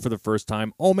Galaxy's Edge for the first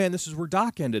time. Oh man, this is where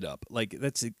Doc ended up.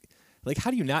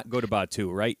 How do you not go to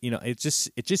Batuu, right? It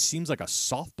just seems like a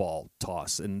softball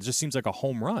toss, and it just seems like a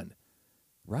home run,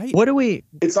 right?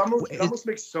 It almost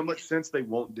makes so much sense they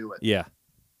won't do it. Yeah.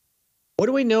 What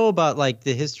do we know about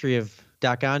the history of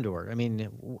Doc Ondar? I mean,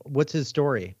 what's his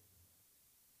story?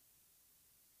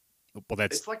 Well,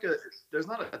 that's there's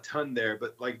not a ton there,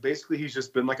 but basically he's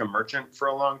just been a merchant for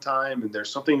a long time, and there's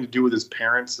something to do with his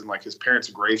parents, and his parents'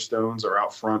 gravestones are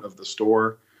out front of the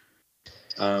store.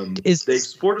 They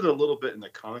explored it a little bit in the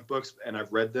comic books, and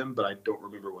I've read them, but I don't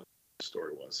remember what the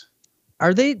story was.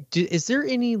 Is there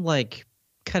any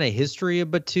kind of history of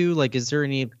Batuu? Is there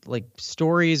any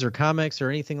stories or comics or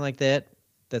anything like that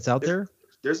that's out there?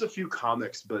 There's a few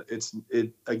comics, but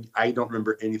I don't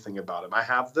remember anything about them. I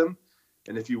have them,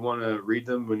 and if you want to read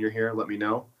them when you're here, let me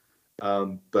know.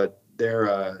 But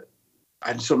they're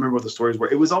I just don't remember what the stories were.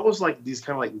 It was almost these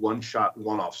kind of one-shot,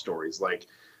 one-off stories.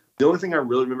 The only thing I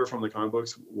really remember from the comic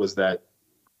books was that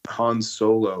Han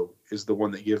Solo is the one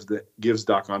that gives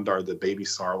Doc Ondar the baby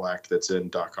Sarlacc that's in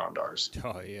Doc Ondar's.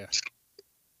 Oh yeah.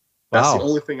 That's the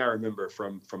only thing I remember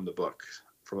from the book,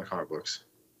 from the comic books.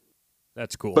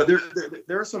 That's cool. But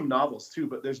there are some novels too,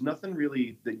 but there's nothing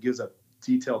really that gives a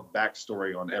detailed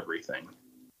backstory on everything.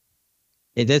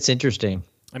 Hey, that's interesting.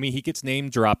 I mean, he gets name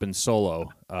dropped in Solo.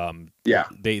 Yeah.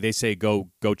 They say go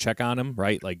check on him,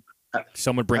 right?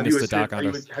 Someone bring this to Doc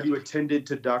Ondar. Have you attended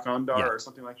to Doc Ondar Yeah. or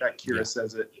something like that? Kira Yeah.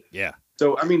 says it. Yeah.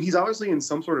 So, I mean, he's obviously in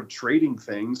some sort of trading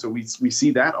thing. So we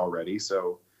see that already.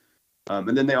 So,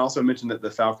 and then they also mentioned that the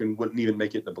Falcon wouldn't even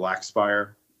make it to Black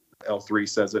Spire. L3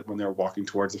 says it when they're walking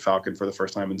towards the Falcon for the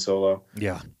first time in Solo.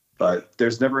 Yeah. But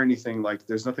there's never anything like,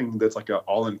 there's nothing that's like an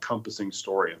all-encompassing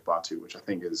story of Batu, which I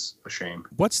think is a shame.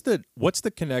 What's the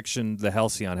connection the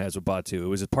Halcyon has with Batu? It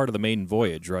was part of the maiden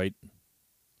voyage, right?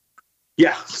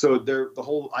 Yeah, so the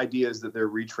whole idea is that they're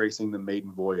retracing the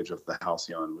maiden voyage of the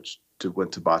Halcyon, which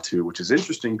went to Batu, which is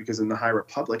interesting because in the High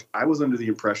Republic, I was under the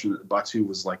impression that Batu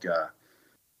was like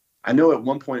I know at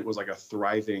one point it was like a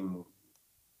thriving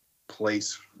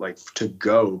place like to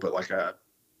go, but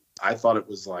I thought it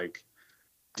was like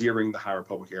during the High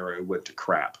Republic era it went to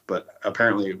crap, but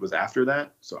apparently it was after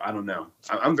that. So I don't know.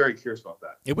 I'm very curious about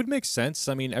that. It would make sense.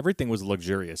 I mean, everything was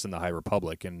luxurious in the High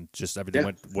Republic, and just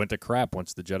everything went to crap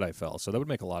once the Jedi fell. So that would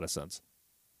make a lot of sense.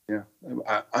 Yeah,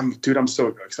 I'm so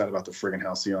excited about the friggin'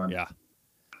 Halcyon. Yeah,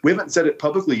 we haven't said it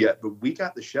publicly yet, but we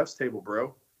got the chef's table,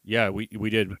 bro. Yeah, we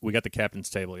did. We got the captain's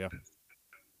table. Yeah.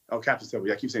 Oh, captain's table.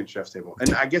 Yeah, I keep saying chef's table,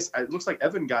 and I guess it looks like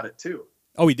Evan got it too.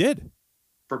 Oh, he did.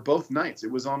 For both nights,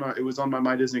 it was on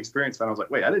my Disney Experience, and I was like,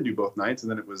 wait, I didn't do both nights, and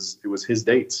then it was his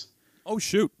dates. Oh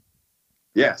shoot!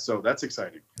 Yeah, so that's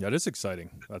exciting. That is exciting.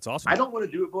 That's awesome. I don't want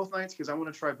to do it both nights because I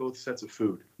want to try both sets of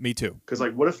food. Me too. Because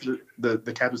what if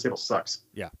the captain's table sucks?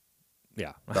 Yeah.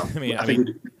 So, I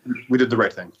mean, we did the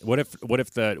right thing. What if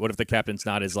the captain's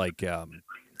not as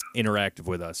interactive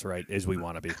with us, right, as we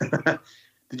want to be?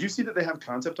 Did you see that they have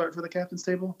concept art for the captain's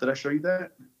table? Did I show you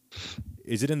that?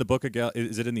 Is it in the book of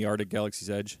Is it in the Art of Galaxy's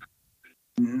Edge?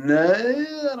 No,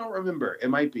 I don't remember. It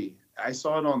might be. I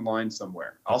saw it online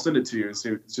somewhere. I'll send it to you just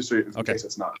so in case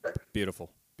it's not there. Beautiful.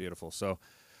 So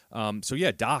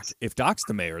yeah, Doc. If Doc's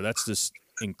the mayor, that's just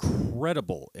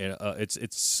incredible.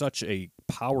 It's such a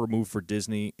power move for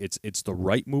Disney. It's the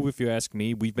right move if you ask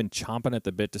me. We've been chomping at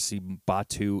the bit to see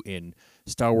Batu in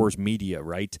Star Wars media,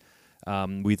 right?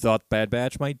 We thought Bad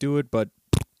Batch might do it, but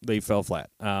they fell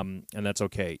flat, and that's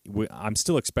okay. I'm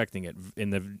still expecting it in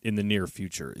the near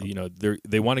future. You know,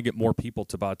 they want to get more people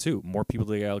to Batu, more people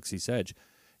to the Galaxy's Edge.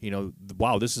 You know,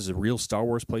 wow, this is a real Star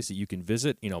Wars place that you can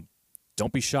visit. You know,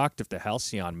 don't be shocked if the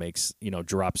Halcyon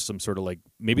drops some sort of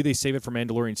maybe they save it for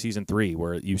Mandalorian season 3,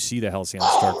 where you see the Halcyon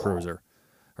Star Cruiser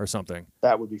or something.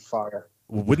 That would be fire.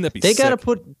 Well, wouldn't that be? They sick?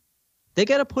 They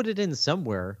got to put it in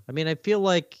somewhere. I mean, I feel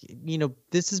like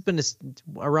this has been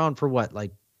around for what,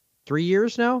 3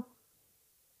 years now?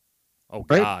 Oh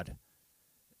right? God,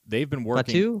 they've been working.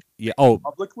 Batu? Yeah. Oh,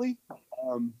 Publicly?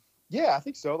 Yeah, I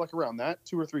think so. Like around that,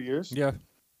 2 or 3 years. yeah.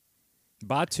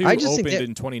 Batu I just think opened that-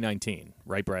 in 2019,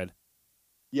 right, Brad?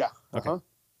 Yeah. Okay.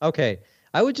 Okay.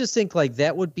 I would just think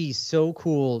that would be so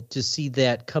cool to see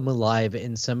that come alive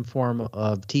in some form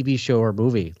of TV show or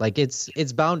movie.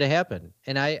 It's bound to happen.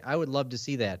 And I would love to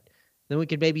see that. Then we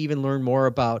could maybe even learn more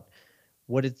about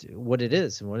what it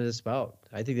is and what it's about.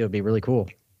 I think that would be really cool.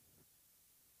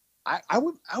 I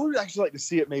would actually like to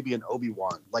see it maybe in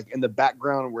Obi-Wan, in the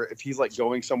background where if he's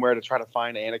going somewhere to try to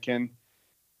find Anakin,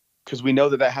 because we know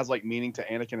that has meaning to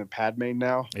Anakin and Padme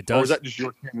now. It does. Or was that just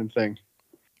your canon thing?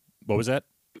 What was that?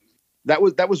 That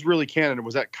was really canon, or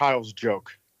was that Kyle's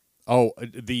joke? Oh,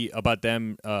 about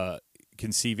them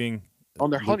conceiving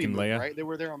On their Luke honeymoon, and Leia? right? They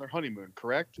were there on their honeymoon,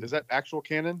 correct? Is that actual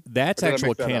canon? That's Or did I actual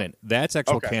make that canon. up? That's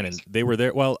actual Okay. canon. They were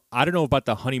there. Well, I don't know about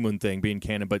the honeymoon thing being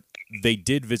canon, but they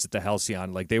did visit the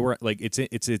Halcyon. They were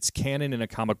it's canon in a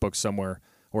comic book somewhere,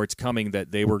 or it's coming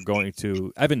that they were going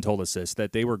to. Evan told us this,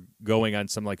 that they were going on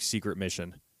some secret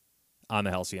mission on the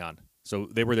Halcyon. So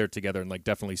they were there together and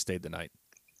definitely stayed the night.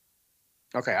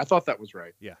 Okay, I thought that was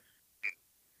right. Yeah.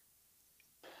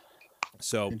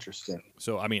 So Interesting.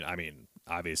 So I mean,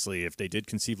 obviously, if they did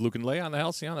conceive Luke and Leia on the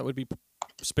Halcyon, that would be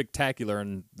spectacular,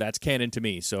 and that's canon to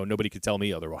me. So nobody could tell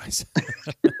me otherwise.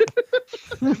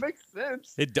 It makes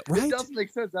sense. Right? It does make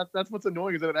sense. That's what's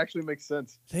annoying is that it actually makes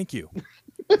sense. Thank you.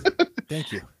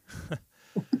 Thank you.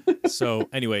 So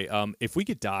anyway, if we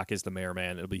get Doc as the mayor,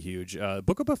 man, it'll be huge.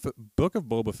 Book of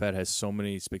Boba Fett has so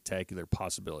many spectacular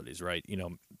possibilities, right?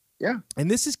 Yeah. And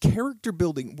this is character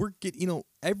building.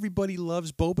 Everybody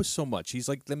loves Boba so much. He's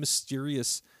the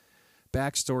mysterious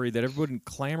backstory that everyone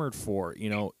clamored for.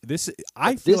 This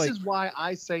is why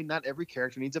I say not every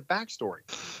character needs a backstory.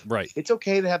 Right. It's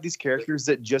okay to have these characters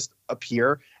that just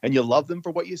appear and you love them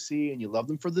for what you see and you love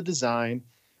them for the design.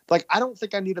 I don't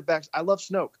think I need a back. I love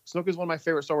Snoke. Snoke is one of my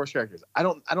favorite Star Wars characters. I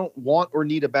don't want or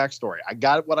need a backstory. I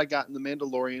got what I got in The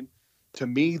Mandalorian. To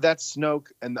me, that's Snoke,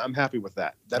 and I'm happy with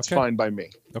that. That's Okay. fine by me.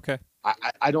 Okay.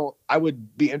 I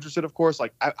would be interested, of course.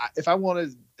 Like if I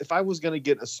was going to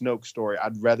get a Snoke story,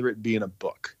 I'd rather it be in a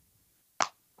book.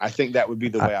 I think that would be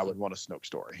the way I would want a Snoke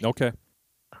story. Okay.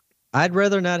 I'd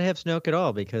rather not have Snoke at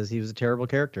all because he was a terrible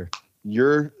character.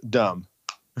 You're dumb.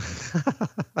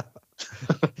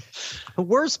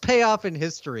 Worst payoff in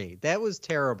history. That was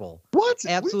terrible. What?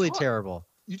 Absolutely terrible.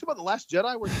 You talk about The Last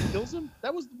Jedi where he kills him?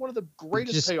 That was one of the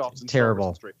greatest Just payoffs in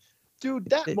terrible. Star Wars history. Dude,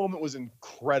 that moment was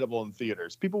incredible in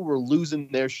theaters. People were losing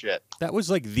their shit. That was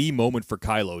like the moment for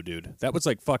Kylo, dude. That was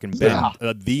like fucking Ben.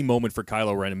 Yeah. The moment for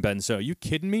Kylo Ren and Ben. So, are you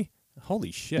kidding me?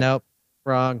 Holy shit. Nope.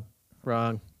 Wrong.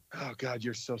 Oh, God,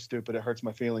 you're so stupid. It hurts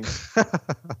my feelings.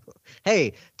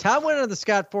 Hey, Tom went on the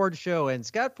Scott Ford show, and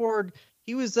Scott Ford,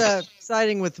 he was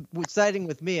siding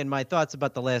with me and my thoughts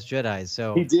about The Last Jedi.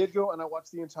 So He did go, and I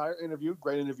watched the entire interview.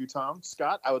 Great interview, Tom.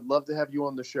 Scott, I would love to have you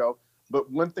on the show.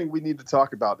 But one thing we need to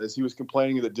talk about is he was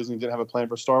complaining that Disney didn't have a plan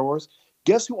for Star Wars.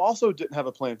 Guess who also didn't have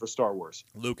a plan for Star Wars?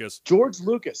 Lucas. George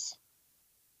Lucas.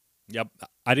 Yep.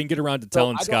 I didn't get around to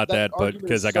telling Scott that, but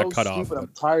because I got cut off. I'm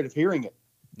tired of hearing it.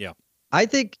 Yeah. I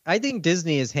think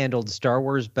Disney has handled Star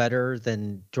Wars better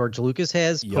than George Lucas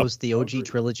has post the OG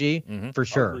trilogy, for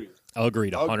sure.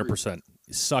 Agreed, 100%.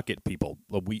 Suck it, people.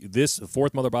 This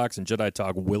fourth Mother Box and Jedi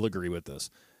Talk will agree with this.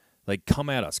 Like, come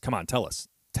at us. Come on, tell us.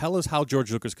 Tell us how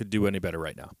George Lucas could do any better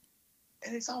right now.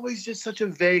 And it's always just such a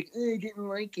vague, I didn't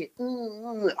like it.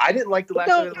 I didn't like The Last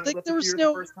Jedi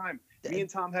the first time. Me and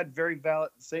Tom had very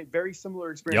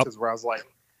similar experiences where I was like,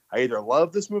 I either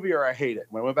love this movie or I hate it.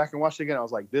 When I went back and watched it again, I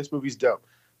was like, this movie's dope.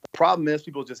 The problem is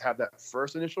people just have that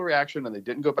first initial reaction and they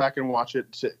didn't go back and watch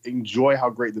it to enjoy how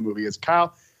great the movie is.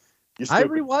 Kyle, I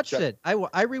rewatched it. I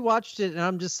rewatched it, and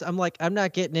I'm like, I'm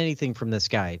not getting anything from this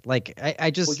guy. Like, I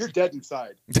just. Well, you're dead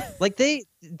inside. Like they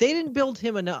didn't build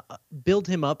him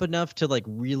up enough to like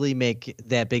really make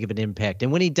that big of an impact.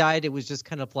 And when he died, it was just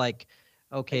kind of like,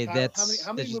 okay, Kyle, that's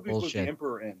how many that's movies bullshit. was the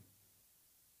Emperor in?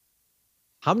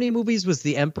 How many movies was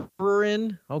the Emperor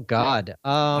in? Oh God,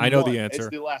 I know the answer.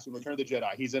 It's the last one, Return of the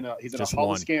Jedi. He's in a Just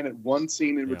holoscan in one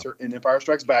scene in Empire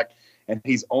Strikes Back, and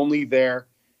he's only there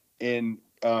in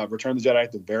Return of the Jedi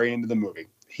at the very end of the movie.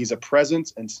 He's a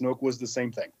presence, and Snoke was the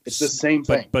same thing. It's the same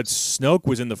thing. But Snoke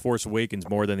was in The Force Awakens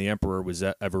more than the Emperor was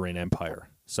ever in Empire.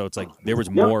 So it's like there was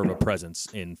more of a presence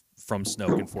from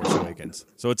Snoke in Force Awakens.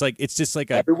 So it's like it's just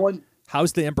like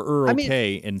how's the Emperor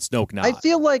okay and Snoke not? I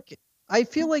feel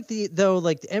like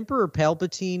the Emperor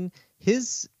Palpatine,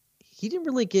 he didn't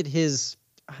really get his.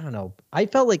 I don't know. I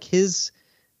felt like his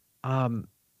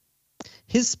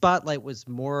spotlight was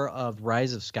more of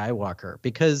Rise of Skywalker,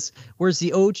 because whereas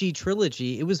the OG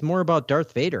trilogy, it was more about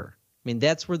Darth Vader. I mean,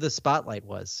 that's where the spotlight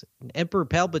was. Emperor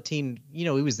Palpatine, he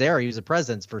was there. He was a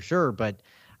presence for sure, but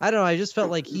I don't know. I just felt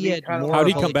like he had more. How'd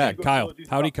he come back, Kyle?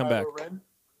 How'd he come back?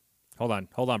 Hold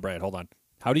on, Brad. Hold on.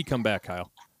 How'd he come back, Kyle?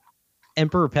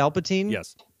 Emperor Palpatine?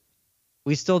 Yes.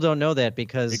 We still don't know that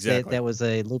because that was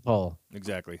a loophole.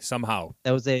 Exactly. Somehow.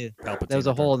 That was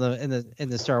a hole in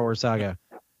the Star Wars saga.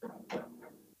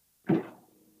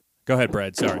 Go ahead,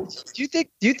 Brad. Sorry. Do you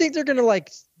think they're gonna like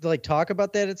talk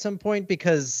about that at some point?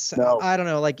 Because I don't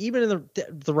know. Like even in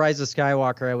the Rise of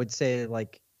Skywalker, I would say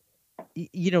like,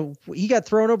 he got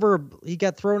thrown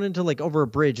into like over a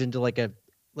bridge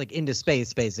into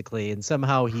space basically, and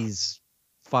somehow he's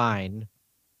fine.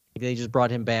 They just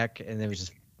brought him back, and it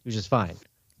was just fine.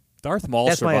 Darth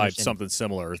Maul survived something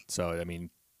similar, so I mean,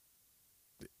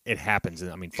 it happens.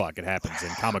 I mean, fuck, it happens in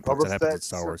comic books. It happens in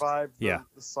Star Wars. Survived the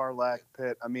Sarlacc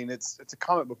pit. I mean, it's a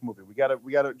comic book movie. We gotta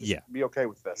just be okay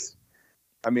with this.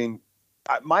 I mean,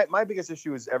 my biggest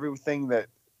issue is everything that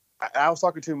I was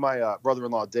talking to my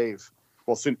brother-in-law Dave,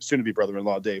 well, soon to be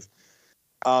brother-in-law Dave,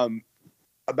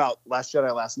 about Last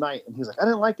Jedi last night, and he's like, I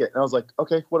didn't like it, and I was like,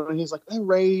 okay, what? And he's like,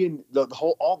 Rey, and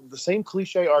all the same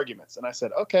cliche arguments, and I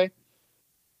said, okay,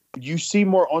 you see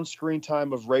more on-screen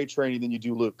time of Rey training than you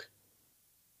do Luke.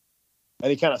 And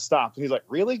he kind of stopped, and he's like,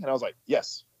 really? And I was like,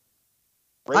 yes.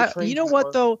 You know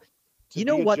what though?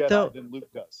 Than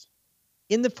Luke does.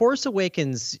 In The Force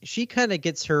Awakens, she kind of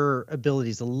gets her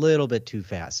abilities a little bit too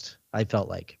fast, I felt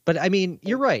like. But I mean,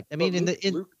 you're right. I mean,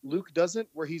 Luke doesn't,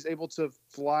 where he's able to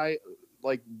fly,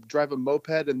 like drive a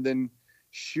moped and then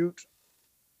shoot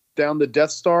down the Death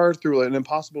Star through an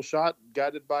impossible shot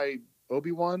guided by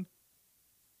Obi-Wan.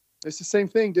 It's the same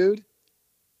thing, dude.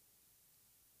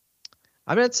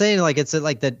 I'm not saying like it's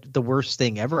like the worst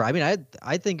thing ever. I mean,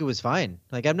 I think it was fine.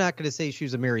 Like, I'm not going to say she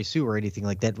was a Mary Sue or anything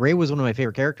like that. Rey was one of my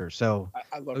favorite characters. So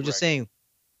I was just saying,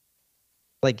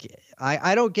 like,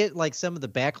 I don't get like some of the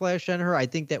backlash on her. I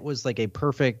think that was like a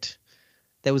perfect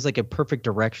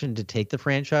direction to take the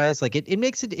franchise. Like it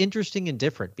makes it interesting and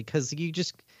different because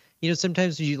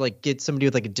sometimes you like get somebody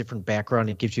with like a different background,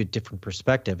 it gives you a different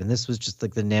perspective. And this was just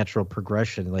like the natural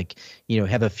progression, like,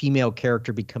 have a female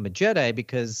character become a Jedi,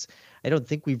 because I don't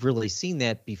think we've really seen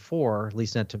that before, at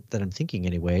least not that I'm thinking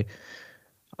anyway.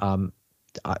 I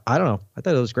don't know. I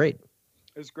thought it was great.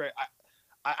 It was great.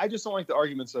 I just don't like the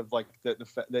arguments of like that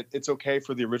it's okay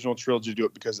for the original trilogy to do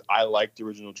it because I like the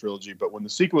original trilogy, but when the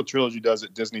sequel trilogy does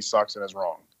it, Disney sucks and is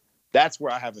wrong. That's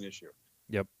where I have an issue.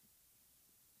 Yep.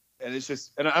 And it's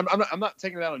just, and I'm not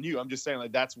taking it out on you. I'm just saying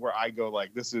like that's where I go.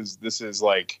 Like this is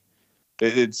like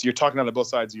it's you're talking out of both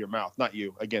sides of your mouth. Not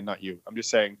you. Again, not you. I'm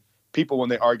just saying people when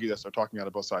they argue this are talking out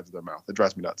of both sides of their mouth. It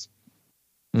drives me nuts.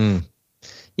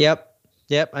 Yep.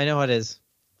 I know how it is.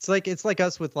 It's like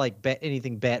us with like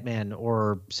anything Batman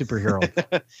or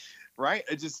superhero, right?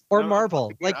 It just or Marvel.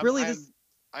 Again, like really,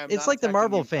 it's like the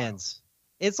Marvel fans.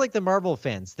 It's like the Marvel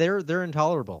fans. They're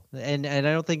intolerable, and I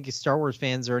don't think Star Wars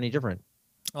fans are any different.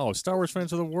 Oh, Star Wars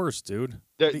fans are the worst, dude.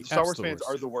 Star Wars fans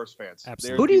are the worst fans.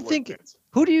 Absolutely. Who do you think? Fans.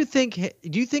 Who do you think?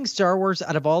 Do you think Star Wars,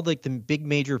 out of all like the big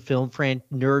major film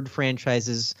nerd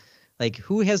franchises, like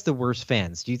who has the worst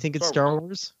fans? Do you think it's Star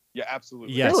Wars? Yeah,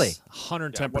 absolutely. Yes, really,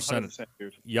 110%.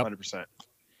 Dude. Yep, 100%.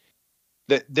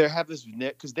 They have this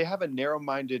because they have a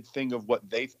narrow-minded thing of what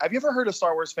they. Have you ever heard a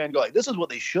Star Wars fan go like, "This is what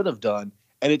they should have done,"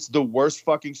 and it's the worst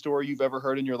fucking story you've ever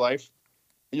heard in your life?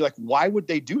 And you're like, "Why would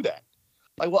they do that?"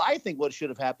 Like, well, I think what should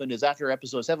have happened is after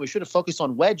Episode 7, we should have focused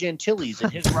on Wedge Antilles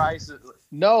and his rise.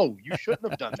 No, you shouldn't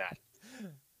have done that.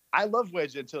 I love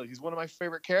Wedge Antilles. He's one of my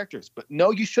favorite characters. But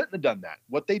no, you shouldn't have done that.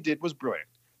 What they did was brilliant.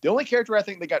 The only character I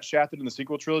think they got shafted in the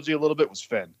sequel trilogy a little bit was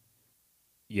Finn.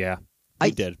 Yeah,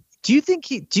 he did. Do you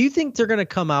think they're going to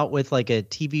come out with like a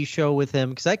TV show with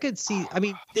him? Because I could see. I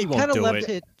mean, they kind of left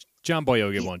it. John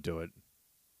Boyega won't do it.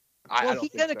 Well, he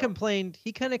kind of complained.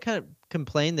 He kind of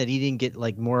complained that he didn't get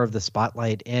like more of the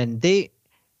spotlight, and they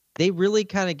really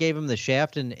kind of gave him the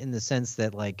shaft in the sense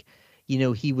that like,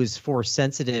 he was Force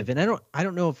sensitive, and I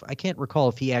don't know if I can't recall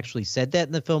if he actually said that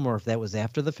in the film or if that was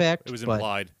after the fact. It was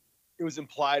implied. It was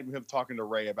implied with him talking to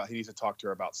Rey about he needs to talk to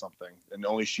her about something, and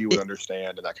only she would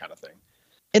understand and that kind of thing.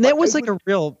 And that was like a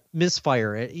real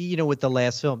misfire, with the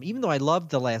last film. Even though I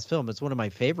loved the last film, it's one of my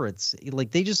favorites.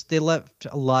 Like they left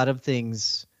a lot of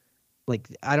things. Like,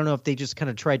 I don't know if they just kind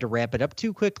of tried to wrap it up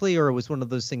too quickly, or it was one of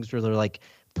those things where they're like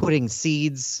putting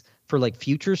seeds for like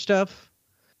future stuff.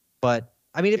 But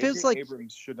I mean, if it was like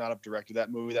Abrams should not have directed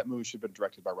that movie. That movie should have been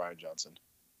directed by Rian Johnson.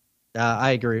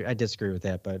 I agree. I disagree with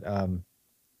that, but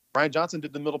Rian Johnson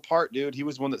did the middle part, dude. He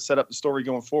was the one that set up the story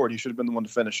going forward. He should have been the one to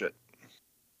finish it.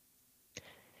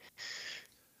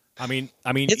 I mean,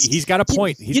 he's got a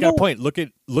point. He's got a point. Look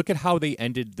at how they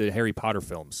ended the Harry Potter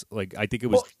films. Like, I think it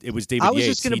was David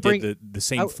Yates. He did the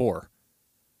same four.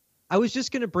 I was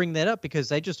just going to bring that up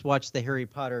because I just watched the Harry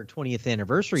Potter 20th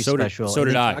anniversary special. So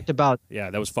did I. Talked about,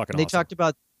 that was fucking awesome. They talked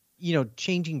about,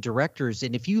 changing directors.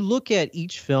 And if you look at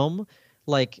each film,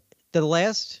 like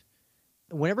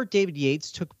whenever David Yates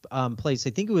took place, I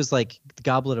think it was like the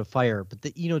Goblet of Fire, but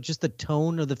just the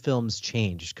tone of the films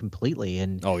changed completely.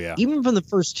 And even from the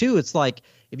first two, it's like,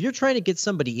 if you're trying to get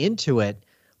somebody into it,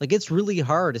 like it's really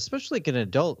hard, especially like an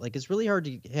adult, like it's really hard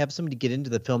to have somebody get into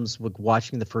the films with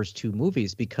watching the first two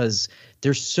movies because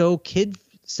they're so kid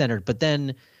centered. But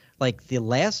then like the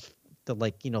last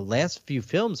few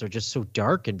films are just so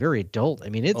dark and very adult. I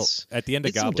mean, it's at the end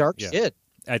of Goblet, dark shit.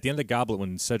 At the end of Goblet,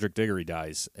 when Cedric Diggory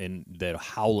dies and they're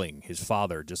howling, his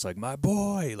father, just like, my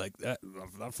boy, like that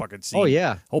fucking scene. Oh,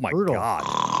 yeah. Oh, my Brutal.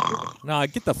 God. Nah,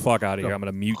 get the fuck out of here. I'm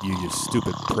going to mute you, you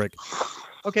stupid prick.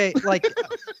 Okay, like.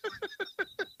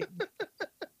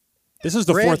 This is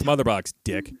the fourth mother box,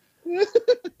 dick.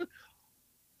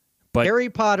 But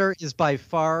Harry Potter is by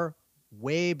far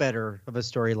way better of a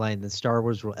storyline than Star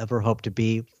Wars will ever hope to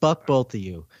be. Fuck both of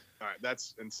you. All right,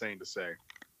 that's insane to say.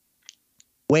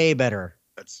 Way better.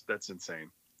 That's insane.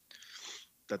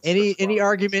 Any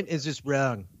argument is just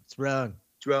wrong. It's wrong.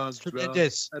 It's wrong. It's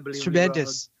tremendous. I believe it's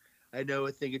tremendous. I know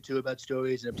a thing or two about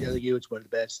stories, and I'm telling you, it's one of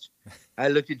the best. I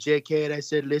looked at J.K. and I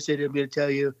said, "Listen, I'm going to tell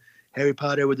you, Harry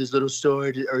Potter with his little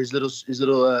sword or his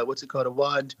little what's it called, a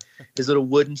wand, his little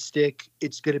wooden stick.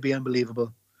 It's going to be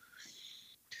unbelievable."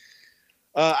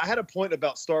 I had a point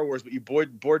about Star Wars, but you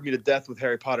bored me to death with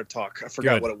Harry Potter talk. I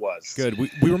forgot what it was. Good.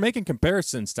 We were making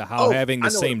comparisons to how having the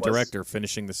same director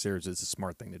finishing the series is a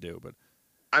smart thing to do. But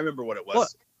I remember what it was.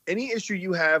 What? Any issue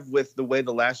you have with the way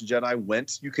The Last Jedi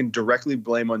went, you can directly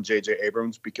blame on J.J.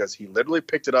 Abrams because he literally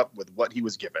picked it up with what he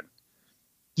was given.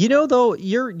 Though,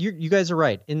 you guys are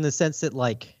right in the sense that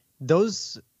like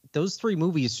those three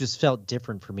movies just felt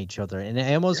different from each other. And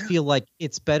I almost feel like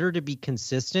it's better to be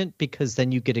consistent because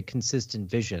then you get a consistent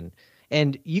vision.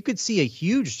 And you could see a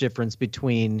huge difference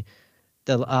between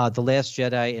the Last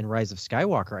Jedi and Rise of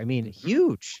Skywalker. I mean,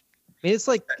 huge. I mean, it's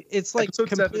like Episode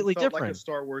 7 completely felt different. like a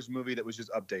Star Wars movie that was just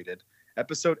updated.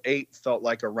 Episode 8 felt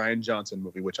like a Rian Johnson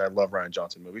movie, which I love Rian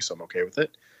Johnson movies, so I'm okay with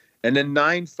it. And then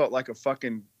 9 felt like a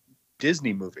fucking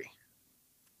Disney movie.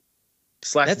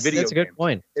 That's a good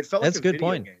point. It felt That's like a good video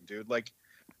point. game, dude. Like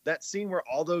that scene where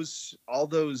all those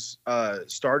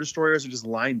Star Destroyers are just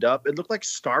lined up. It looked like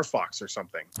Star Fox or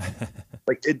something.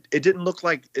 Like it didn't look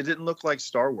like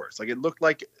Star Wars. Like it looked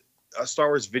like a Star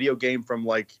Wars video game from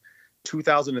like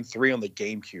 2003 on the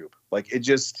GameCube. Like it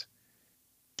just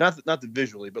not the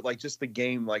visually, but like just the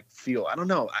game like feel. I don't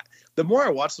know. The more I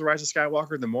watch The Rise of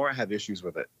Skywalker, the more I have issues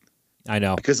with it. I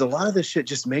know, because a lot of this shit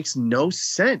just makes no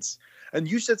sense. And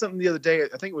you said something the other day.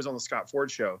 I think it was on the Scott Ford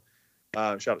show.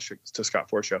 Shout out to Scott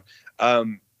Ford show.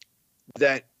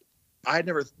 That I had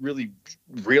never really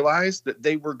realized that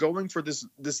they were going for this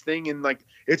thing in like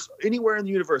it's anywhere in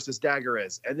the universe this dagger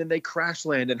is, and then they crash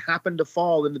land and happen to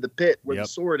fall into the pit where the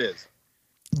sword is.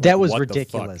 That was What the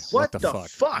ridiculous. fuck? What the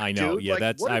fuck? I know. Dude? Yeah, Like,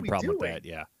 that's what I are have a we problem with doing? that.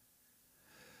 Yeah.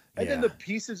 And then the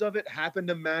pieces of it happen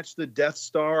to match the Death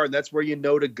Star, and that's where you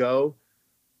know to go.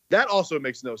 That also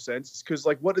makes no sense because,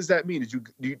 like, what does that mean?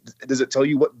 Does it tell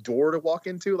you what door to walk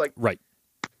into? Like, right?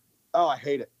 Oh, I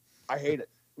hate it. I hate it.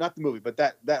 Not the movie, but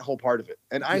that whole part of it.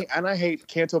 And I hate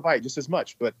Canto Bight just as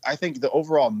much. But I think the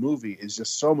overall movie is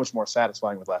just so much more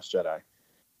satisfying with Last Jedi.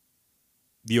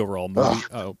 The overall movie.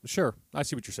 Oh, sure. I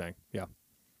see what you're saying. Yeah,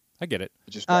 I get it.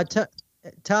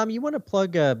 Tom, you want to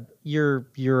plug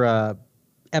your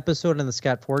episode on the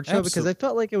Scott Ford show? Because I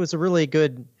felt like it was a really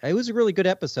good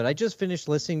episode. I just finished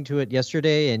listening to it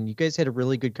yesterday, and you guys had a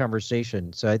really good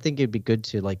conversation. So I think it'd be good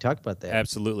to like talk about that.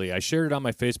 Absolutely. I shared it on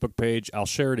my Facebook page. I'll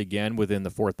share it again within the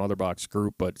Fourth Mother Box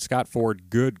group. But Scott Ford,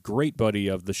 great buddy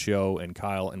of the show, and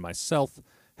Kyle and myself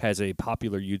has a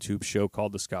popular YouTube show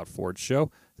called The Scott Ford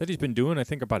Show that he's been doing, I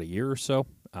think, about a year or so.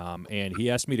 And he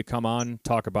asked me to come on,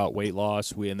 talk about weight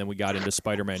loss. And then we got into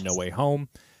Spider-Man No Way Home.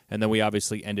 And then we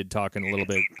obviously ended talking a little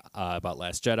bit about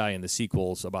Last Jedi and the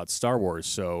sequels about Star Wars.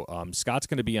 So Scott's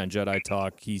going to be on Jedi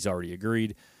Talk. He's already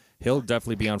agreed. He'll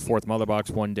definitely be on Fourth Mother Box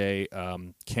one day.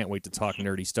 Can't wait to talk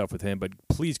nerdy stuff with him. But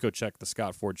please go check the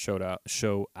Scott Ford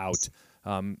show out.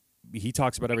 He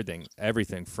talks about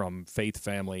everything from faith,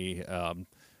 family.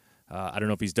 I don't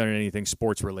know if he's done anything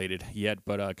sports related yet,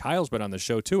 but Kyle's been on the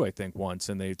show too, I think, once,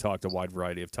 and they talked a wide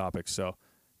variety of topics. So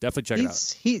definitely check it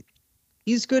out.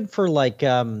 He's good for like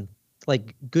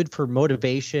good for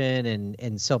motivation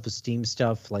and self-esteem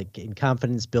stuff, like in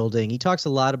confidence building. He talks a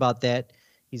lot about that.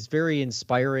 He's very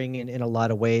inspiring in a lot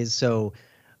of ways. So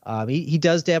he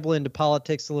does dabble into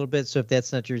politics a little bit. So if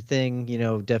that's not your thing,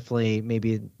 definitely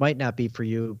maybe it might not be for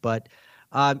you. But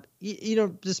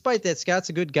despite that, Scott's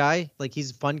a good guy. Like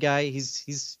he's a fun guy.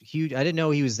 He's huge. I didn't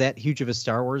know he was that huge of a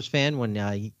Star Wars fan when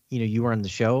you were on the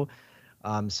show.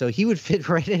 So he would fit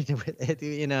right into it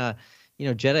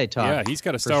in Jedi Talk. Yeah, he's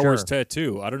got a Star Wars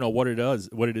tattoo. I don't know what it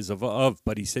is of,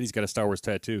 but he said he's got a Star Wars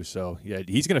tattoo. So yeah,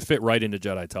 he's going to fit right into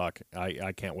Jedi Talk.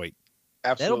 I can't wait.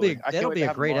 Absolutely. That'll be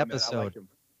a great episode.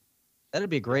 That'll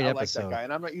be a great episode. I like that guy,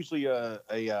 and I'm not usually a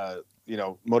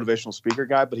motivational speaker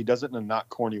guy, but he does it in a not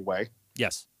corny way.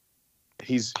 Yes,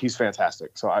 he's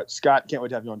fantastic. So Scott, can't wait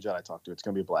to have you on Jedi Talk, dude. It's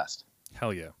going to be a blast.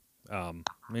 Hell yeah.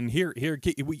 And here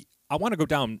I want to go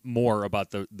down more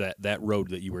about that road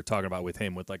that you were talking about with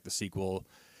him, with like the sequel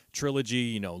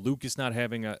trilogy. Lucas not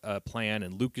having a plan,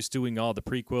 and Lucas doing all the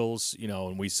prequels.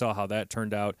 And we saw how that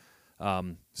turned out.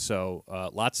 So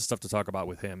lots of stuff to talk about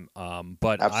with him.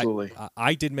 But absolutely,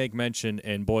 I did make mention,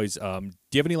 and boys, do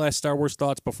you have any last Star Wars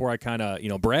thoughts before I kind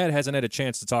of, Brad hasn't had a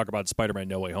chance to talk about Spider-Man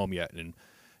No Way Home yet, and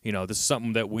this is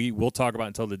something that we will talk about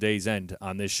until the day's end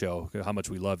on this show, how much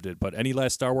we loved it. But any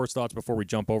last Star Wars thoughts before we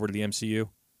jump over to the MCU?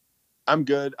 I'm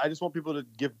good. I just want people to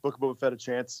give Book of Boba Fett a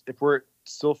chance. If we're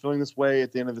still feeling this way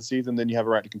at the end of the season, then you have a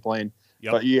right to complain.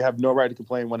 Yep. But you have no right to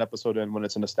complain one episode in when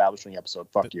it's an establishing episode.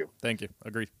 Fuck you. Thank you.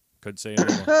 Agreed. Couldn't say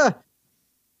anything more.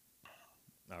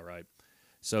 All right.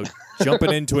 So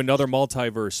jumping into another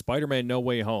multiverse, Spider-Man No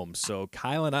Way Home. So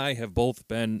Kyle and I have both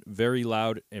been very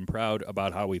loud and proud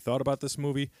about how we thought about this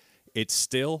movie. It's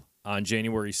still on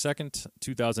January 2nd,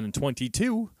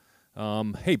 2022.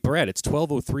 Hey, Brad, it's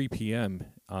 12:03 p.m.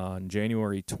 on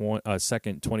January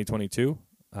 2nd, 2022.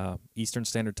 Eastern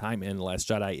Standard Time, and The Last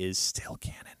Jedi is still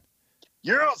canon.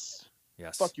 Yes!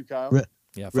 Yes. Fuck you, Kyle.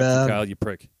 Yeah, fuck you, Kyle, you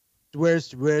prick.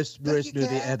 Worst movie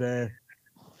ever.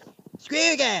 Screw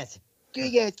you guys. Screw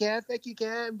you guys, Cal. Fuck you,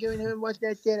 Cal. I'm going home and watching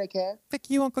that Jedi, Cal. Fuck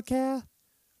you, Uncle Cal.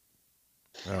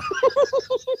 Oh.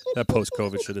 That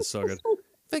post-COVID shit is so good.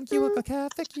 Thank you, Uncle Cal.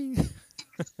 Thank you.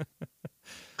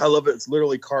 I love it. It's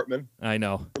literally Cartman. I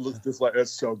know. It looks just like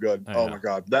that's so good. I Oh know. my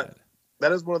god, that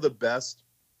is one of the best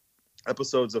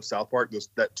episodes of South Park.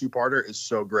 That two-parter is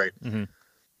so great. Mhm.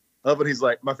 I love when he's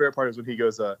like, my favorite part is when he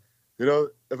goes,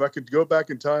 if I could go back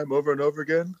in time over and over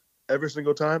again, every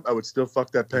single time, I would still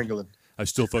fuck that pangolin. I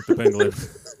still fuck the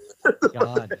pangolin.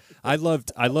 God. I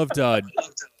loved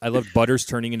Butters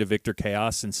turning into Victor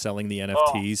Chaos and selling the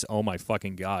NFTs. Oh my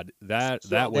fucking god, that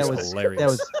was hilarious. That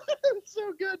was It's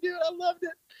so good, dude. I loved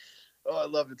it. Oh, I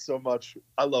loved it so much.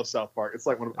 I love South Park. It's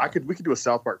like we could do a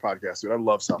South Park podcast, dude. I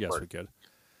love South Yes, Park. we could.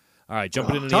 All right,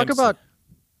 jumping into talk the about.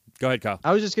 Go ahead, Kyle.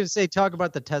 I was just gonna say, talk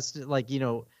about the test, like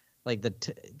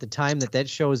the time that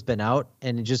show has been out,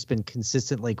 and it's just been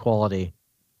consistently quality.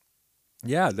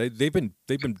 Yeah, they've been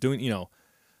doing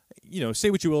say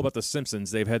what you will about the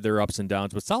Simpsons, they've had their ups and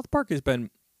downs, but South Park has been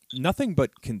nothing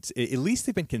but at least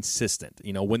they've been consistent.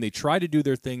 When they try to do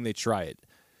their thing, they try it.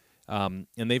 And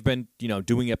they've been,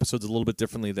 doing episodes a little bit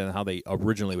differently than how they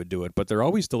originally would do it, but they're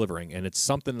always delivering, and it's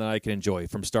something that I can enjoy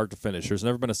from start to finish. There's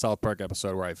never been a South Park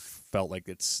episode where I felt like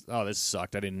this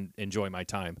sucked. I didn't enjoy my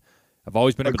time. I've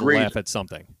always been able to laugh at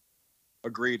something.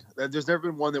 Agreed. There's never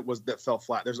been one that fell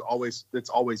flat. It's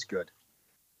always good.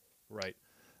 Right.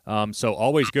 So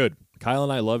always good. Kyle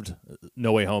and I loved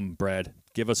No Way Home. Brad,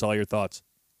 give us all your thoughts.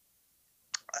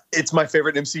 It's my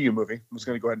favorite MCU movie. I'm just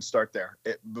going to go ahead and start there.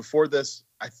 Before this,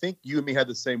 I think you and me had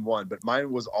the same one, but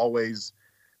mine was always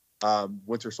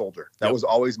Winter Soldier. That was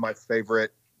always my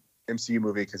favorite MCU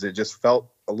movie because it just felt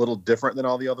a little different than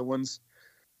all the other ones.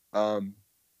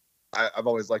 I've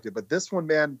always liked it. But this one,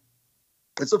 man,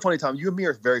 it's so funny, Tom. You and me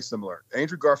are very similar.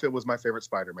 Andrew Garfield was my favorite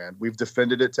Spider-Man. We've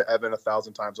defended it to Evan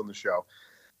 1,000 times on the show.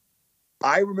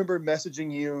 I remember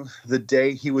messaging you the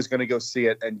day he was going to go see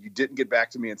it, and you didn't get back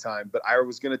to me in time. But I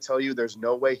was going to tell you there's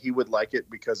no way he would like it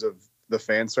because of the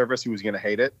fan service. He was going to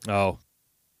hate it. Oh.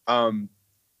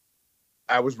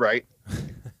 I was right.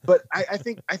 But I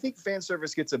think fan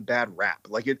service gets a bad rap.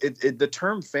 Like the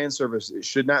term fan service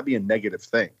should not be a negative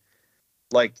thing.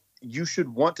 Like you should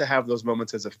want to have those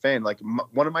moments as a fan. Like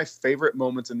one of my favorite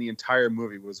moments in the entire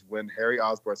movie was when Harry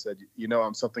Osborn said,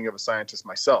 I'm something of a scientist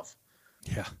myself.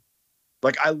 Yeah.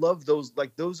 Like I love those.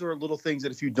 Like those are little things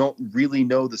that if you don't really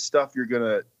know the stuff,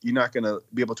 you're not gonna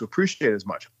be able to appreciate as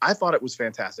much. I thought it was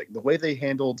fantastic the way they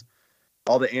handled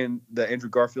all the Andrew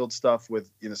Garfield stuff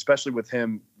with, especially with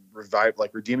him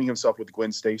redeeming himself with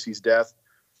Gwen Stacy's death.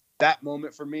 That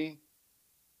moment for me,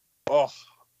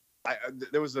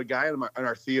 there was a guy in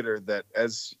our theater that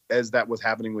as that was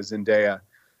happening with Zendaya,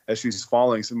 as she's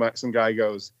falling, some guy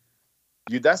goes,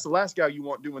 that's the last guy you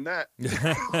want doing that.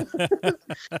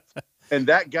 And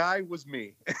that guy was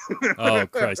me. Oh,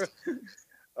 Christ.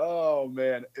 Oh,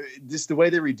 man. Just the way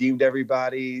they redeemed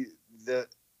everybody,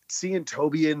 seeing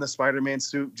Toby in the Spider-Man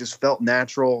suit just felt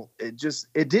natural. It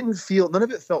didn't feel, none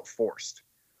of it felt forced.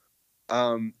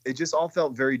 It just all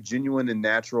felt very genuine and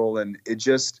natural. And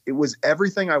it was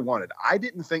everything I wanted. I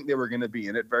didn't think they were going to be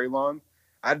in it very long.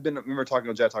 I remember talking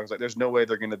to Jet, I was like, there's no way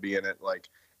they're going to be in it. Like,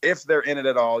 if they're in it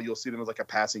at all, you'll see them as like a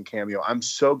passing cameo. I'm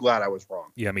so glad I was wrong.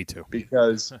 Yeah, me too.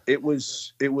 Because it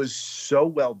was so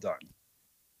well done.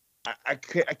 I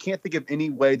can't think of any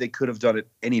way they could have done it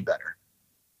any better.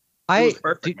 It was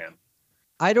perfect, man.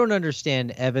 I don't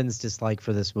understand Evan's dislike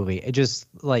for this movie. It just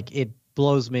it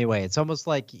blows me away. It's almost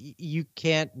like you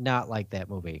can't not like that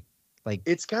movie. Like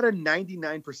it's got a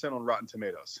 99% on Rotten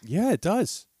Tomatoes. Yeah, it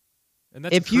does. And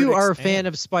that's if you are a fan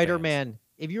of Spider-Man,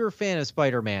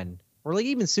 or like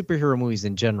even superhero movies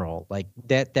in general, like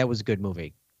that was a good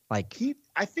movie. Like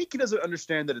I think he doesn't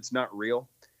understand that it's not real.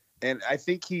 And I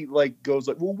think he goes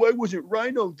well, why wasn't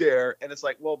Rhino there? And it's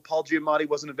like, well, Paul Giamatti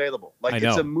wasn't available.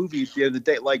 It's a movie at the end of the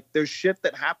day. Like there's shit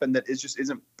that happened that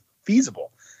isn't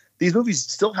feasible. These movies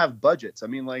still have budgets. I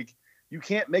mean, you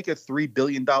can't make a $3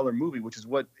 billion movie, which is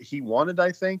what he wanted,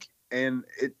 I think. And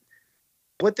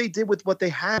what they did with what they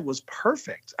had was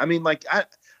perfect. I mean,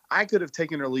 I could have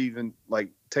taken her leave and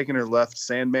taken her left.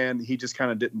 Sandman, he just kind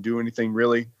of didn't do anything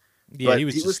really. Yeah, but he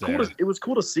was just cool. there. It was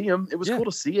cool to see him. It was cool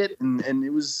to see it, and it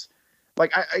was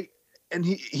and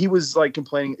he was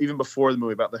complaining even before the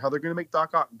movie about how they're going to make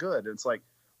Doc Ock good. And it's like,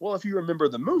 well, if you remember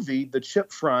the movie, the chip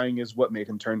frying is what made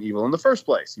him turn evil in the first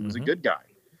place. He was a good guy.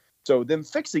 So them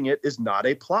fixing it is not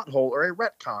a plot hole or a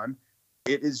retcon.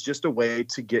 It is just a way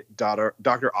to get Dr.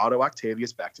 Otto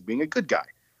Octavius back to being a good guy.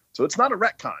 So it's not a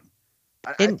retcon.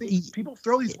 I think people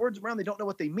throw these words around. They don't know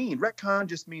what they mean. Retcon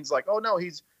just means oh no,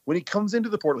 when he comes into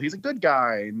the portal, he's a good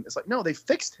guy. And it's like, no, they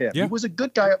fixed him. Yeah. He was a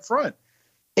good guy up front.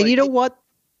 And you know what?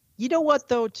 You know what,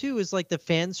 though, too, is the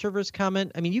fan service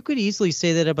comment. I mean, you could easily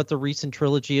say that about the recent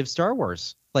trilogy of Star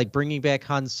Wars, bringing back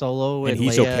Han Solo and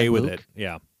he's Leia okay with Luke. it.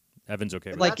 Yeah. Evan's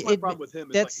okay. And With Like that's my it, problem with him.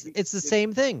 Is that's like it's the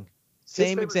same thing.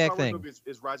 Same exact thing. Movie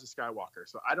is Rise of Skywalker.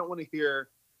 So I don't want to hear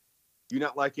you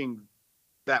not liking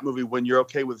that movie when you're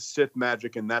okay with Sith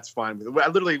magic, and that's fine with it. I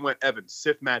literally went, Evan,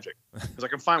 Sith magic. I was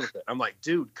like, I'm fine with it. I'm like,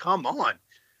 dude, come on.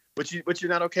 But you're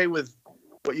not okay with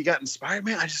what you got in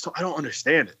Spider-Man? I don't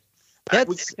understand it. I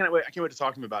can't wait to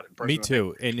talk to him about it in person. Me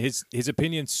too. And his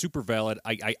opinion's super valid.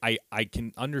 I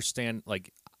can understand.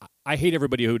 Like, I hate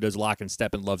everybody who does lock and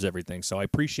step and loves everything. So I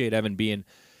appreciate Evan being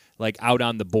like out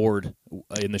on the board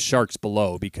in the sharks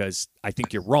below, because I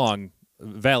think you're wrong.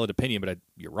 Valid opinion, but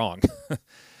you're wrong.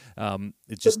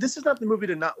 It's just this is not the movie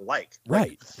to not like.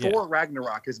 Right. Thor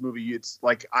Ragnarok is a movie. It's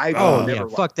like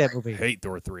Fuck that movie. Hate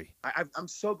Thor 3. I'm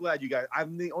so glad you guys.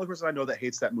 I'm the only person I know that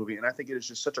hates that movie, and I think it is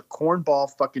just such a cornball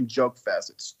fucking joke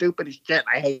fest. It's stupid as shit.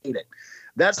 I hate it.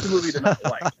 That's the movie to not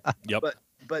like. Yep.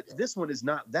 But this one is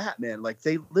not that, man. Like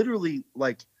they literally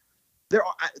like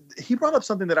he brought up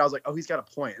something that I was like, oh, he's got a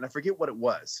point, and I forget what it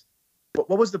was. But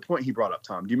what was the point he brought up,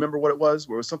 Tom? Do you remember what it was?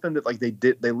 Where it was something that like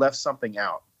they left something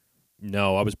out.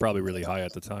 No, I was probably really high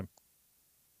at the time.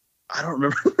 I don't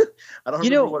remember. I don't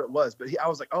remember what it was, but I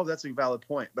was like, oh, that's a valid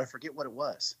point, but I forget what it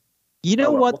was. You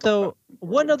know what though?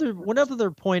 One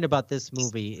other point about this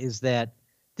movie is that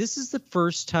this is the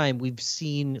first time we've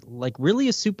seen like really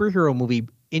a superhero movie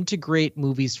integrate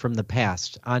movies from the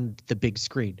past on the big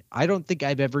screen. I don't think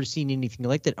I've ever seen anything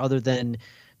like that other than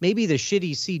maybe the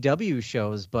shitty CW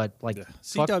shows, but like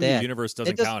fuck CW that. universe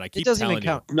doesn't count. I keep doesn't telling even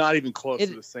count. you. Not even close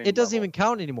to the same. It doesn't level. even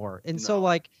count anymore. And so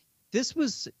like this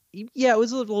was it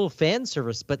was a little fan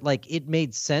service, but like it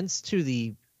made sense to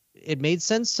the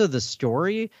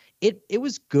story. It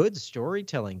was good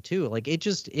storytelling too. Like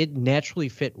it naturally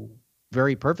fit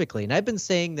very perfectly. And I've been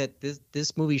saying that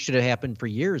this movie should have happened for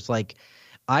years. Like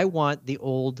I want the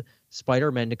old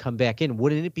Spider-Man to come back in.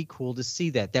 Wouldn't it be cool to see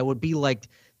that? That would be like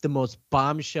the most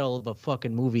bombshell of a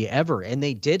fucking movie ever. And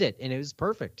they did it, and it was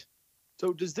perfect.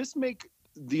 So does this make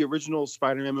the original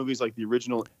Spider-Man movies like the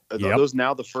original? Are Yep. those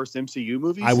now the first MCU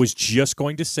movies? I was just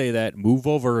going to say that. Move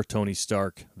over, Tony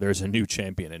Stark. There's a new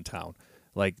champion in town.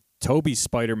 Like Tobey's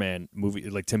Spider-Man movie.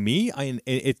 Like to me,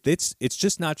 it's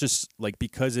just not just like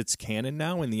because it's canon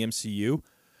now in the MCU,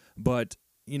 but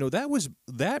you know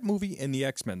that movie and the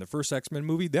X-Men, the first X-Men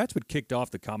movie. That's what kicked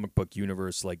off the comic book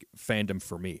universe like fandom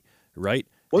for me, right?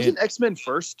 Wasn't X-Men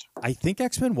first? I think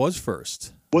X-Men was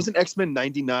first. Wasn't X-Men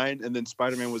 99 and then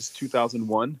Spider-Man was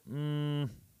 2001?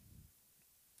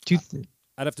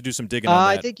 I'd have to do some digging on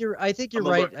that. I think you're right.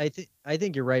 I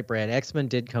think you're right, Brad. X-Men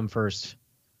did come first.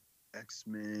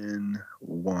 X-Men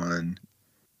 1.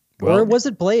 Or was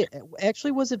it Blade?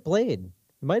 Actually, was it Blade?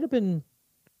 It might have been.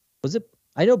 Was it?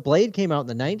 I know Blade came out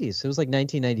in the 90s. It was like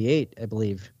 1998, I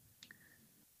believe.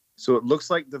 So it looks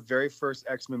like the very first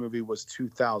X-Men movie was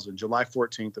 2000, July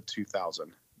 14th of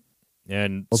 2000.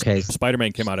 And okay.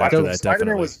 Spider-Man came out after that.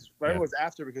 Spider-Man definitely. was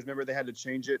after because remember they had to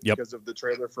change it because of the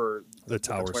trailer for the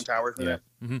towers. The Twin Towers. Yeah.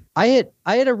 Mm-hmm.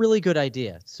 I had a really good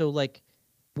idea. So like,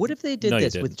 what if they did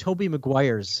this with Tobey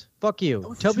Maguire's? Fuck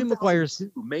you, Tobey Maguire's.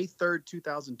 May 3rd,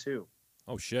 2002.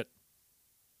 Oh shit!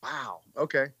 Wow.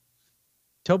 Okay.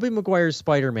 Tobey Maguire's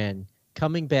Spider-Man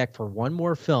coming back for one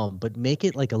more film, but make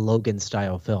it like a Logan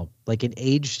style film, like an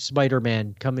aged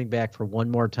Spider-Man coming back for one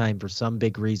more time for some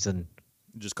big reason.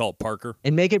 Just call it Parker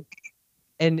and make it,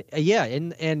 and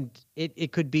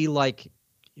it could be like,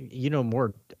 you know,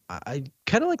 more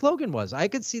kind of like Logan was. I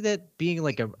could see that being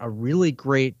like a really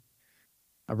great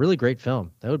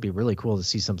film. That would be really cool to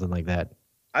see something like that.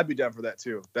 I'd be down for that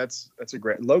too. That's a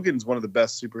great. Logan's one of the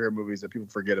best superhero movies that people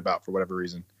forget about for whatever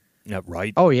reason. Yeah,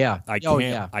 right. Oh yeah. I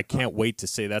can't wait to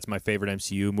say that's my favorite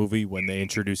MCU movie when they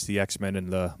introduce the X-Men and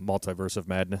the Multiverse of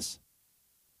Madness.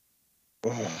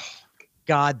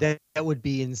 God, that would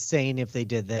be insane if they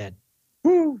did that.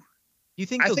 Woo. You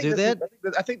think they'll do that?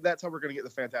 I think that's how we're going to get the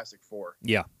Fantastic Four.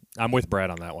 Yeah, I'm with Brad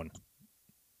on that one.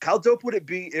 How dope would it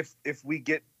be if we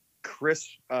get Chris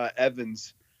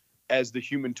Evans as the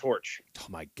Human Torch? Oh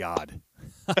my God,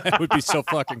 that would be so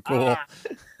fucking cool.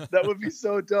 That would be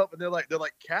so dope. And they're like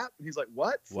Cap, and he's like,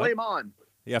 what? Flame on.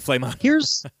 Yeah, flame on.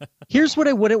 Here's what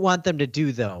I wouldn't want them to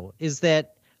do though, is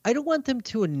that I don't want them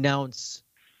to announce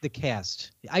the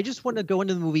cast. I just want to go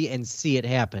into the movie and see it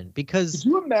happen because. Could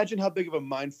you imagine how big of a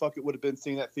mindfuck it would have been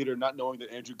seeing that theater, not knowing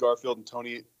that Andrew Garfield and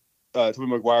Tobey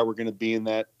Maguire were going to be in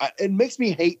that? It makes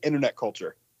me hate internet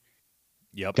culture.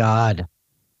 Yep. God.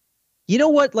 You know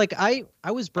what? Like I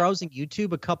was browsing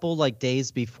YouTube a couple like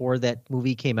days before that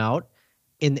movie came out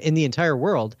in the entire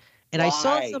world, and I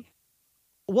saw some.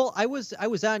 Well, I was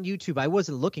on YouTube. I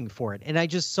wasn't looking for it, and I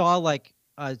just saw like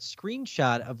a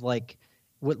screenshot of like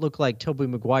what looked like Tobey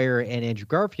Maguire and Andrew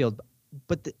Garfield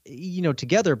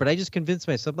together. But I just convinced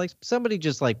myself, like, somebody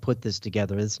just like put this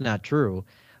together. It's not true.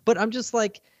 But I'm just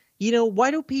like,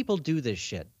 why do people do this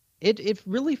shit? It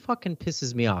really fucking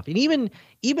pisses me off. And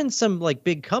even some like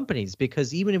big companies,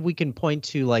 because even if we can point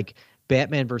to like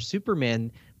Batman versus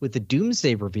Superman with the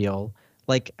Doomsday reveal,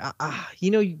 like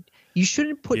you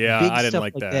shouldn't put Yeah, big I didn't stuff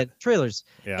like like that. that in trailers.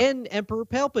 Yeah. And Emperor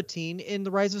Palpatine in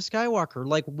The Rise of Skywalker.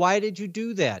 Like, why did you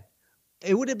do that?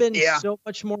 It would have been so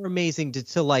much more amazing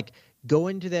to like go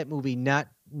into that movie not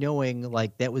knowing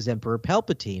like that was Emperor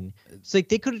Palpatine. It's like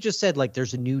they could have just said like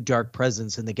there's a new dark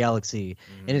presence in the galaxy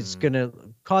and it's gonna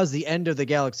cause the end of the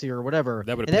galaxy or whatever.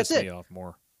 That would have pissed me off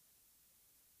more.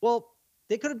 Well,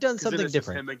 they could have done something it's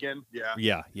different. Just him again.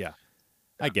 Yeah.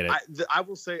 I get it. I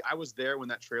will say I was there when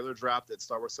that trailer dropped at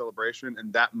Star Wars Celebration,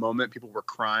 and that moment people were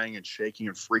crying and shaking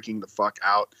and freaking the fuck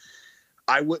out.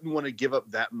 I wouldn't want to give up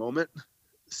that moment,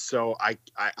 so I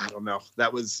don't know.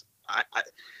 That was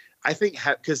I think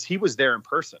because he was there in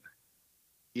person,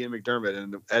 Ian McDermott,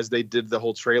 and as they did the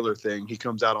whole trailer thing, he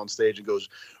comes out on stage and goes,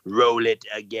 "Roll it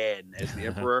again" as the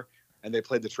Emperor, and they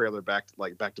played the trailer back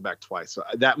to back twice. So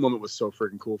that moment was so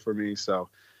freaking cool for me. So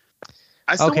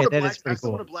I still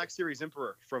want a Black Series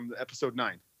Emperor from episode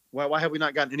 9. Why have we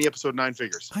not gotten any episode 9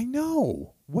 figures? I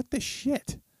know. What the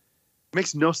shit?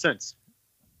 Makes no sense.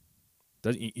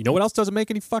 You know what else doesn't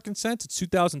make any fucking sense? It's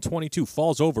 2022.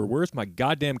 Fall's over. Where's my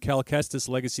goddamn Cal Kestis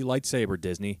Legacy lightsaber,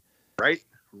 Disney? Right?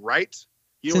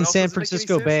 It's in San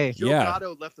Francisco Bay. Joe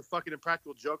Gatto left the fucking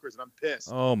Impractical Jokers, and I'm pissed.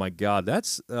 Oh my god,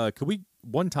 that's could we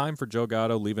one time for Joe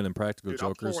Gatto leaving Impractical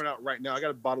Jokers? I'm pouring out right now. I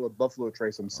got a bottle of Buffalo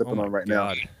Trace I'm sipping on right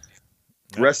now.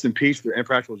 Rest in peace for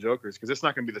Impractical Jokers, because it's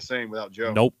not going to be the same without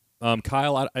Joe. Nope.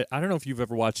 Kyle, I don't know if you've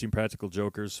ever watched Impractical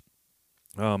Jokers.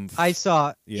 I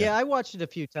saw. Yeah, I watched it a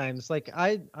few times. Like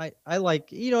I like.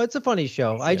 It's a funny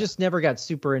show. I just never got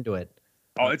super into it.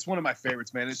 Oh, it's one of my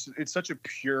favorites, man. It's such a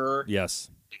pure. Yes.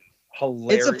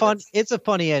 Hilarious. It's a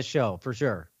funny ass show for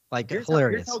sure. Like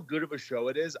hilarious. Here's how good of a show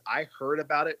it is. I heard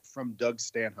about it from Doug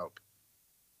Stanhope.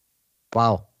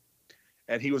 Wow.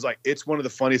 And he was like, it's one of the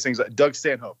funniest things. Doug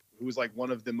Stanhope, who was like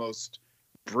one of the most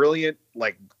brilliant,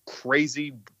 like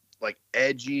crazy, like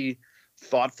edgy,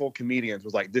 thoughtful comedians,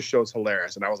 was like, this show's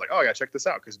hilarious. And I was like, oh, I gotta check this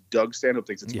out, because Doug Stanhope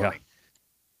thinks it's funny.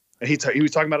 And he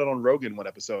was talking about it on Rogan one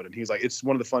episode, and he's like, it's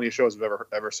one of the funniest shows I've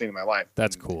ever seen in my life.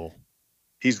 That's cool.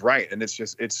 He's right, and it's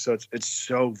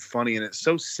so funny, and it's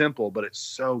so simple, but it's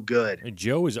so good. And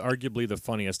Joe is arguably the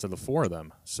funniest of the four of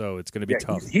them, so it's going to be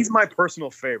tough. He's my personal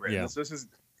favorite. Yeah. This is,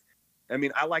 I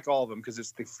mean, I like all of them because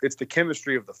it's the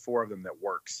chemistry of the four of them that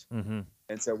works. Mm-hmm.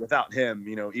 And so without him,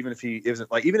 even if he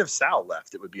isn't like, even if Sal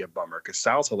left, it would be a bummer, because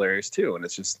Sal's hilarious too, and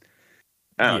it's just.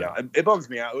 I don't know. It bums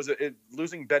me out.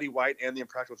 Losing Betty White and the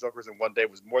Impractical Jokers in one day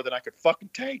was more than I could fucking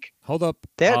take. Hold up.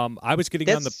 I was getting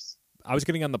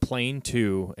on the plane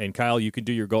to, and Kyle, you can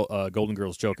do your Golden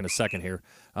Girls joke in a second here.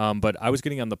 But I was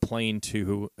getting on the plane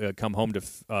to come home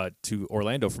to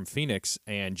Orlando from Phoenix,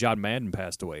 and John Madden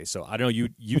passed away. So I don't know,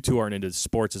 you two aren't into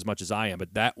sports as much as I am,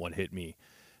 but that one hit me.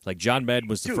 Like, John Madden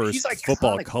was the first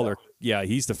football color. Yeah,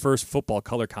 he's the first football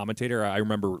color commentator I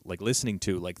remember like listening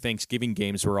to. Like, Thanksgiving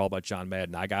games were all about John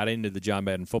Madden. I got into the John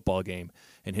Madden football game,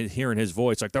 and hearing his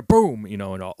voice, like the boom, and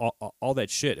all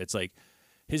that shit. It's like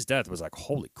his death was like,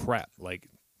 holy crap, like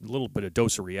a little bit of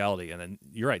dose of reality. And then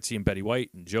you're right, seeing Betty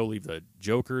White and Joe leave the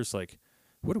Jokers, like,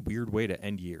 what a weird way to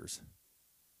end years.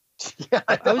 Yeah,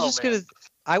 I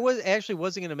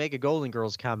wasn't gonna make a Golden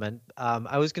Girls comment.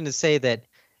 I was gonna say that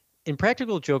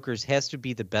Impractical Jokers has to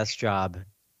be the best job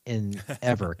in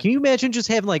ever. Can you imagine just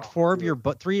having like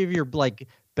three of your like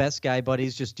best guy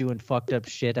buddies just doing fucked up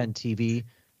shit on TV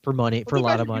for money, for a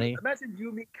lot of money? Imagine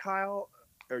you, me, Kyle,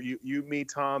 or you, me,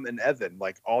 Tom, and Evan,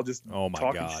 like all just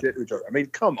talking shit to each other. I mean,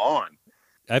 come on.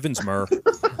 Evans Murr.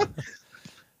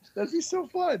 That'd be so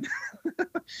fun.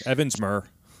 Evans Murr.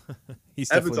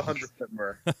 Evan's 100%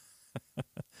 Murr.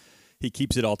 He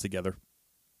keeps it all together.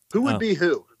 Who would be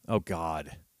who? Oh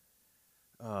God.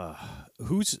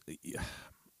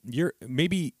 You're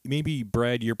maybe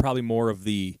Brad, you're probably more of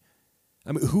the,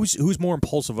 I mean, who's more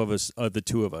impulsive of us, of the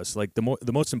two of us? Like the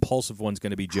most impulsive one's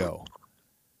going to be Joe.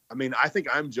 I mean, I think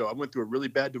I'm Joe. I went through a really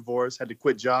bad divorce, had to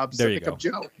quit jobs. There you pick go. Up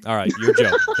Joe. All right, you're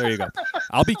Joe. There you go.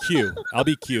 I'll be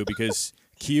Q because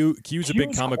Q's a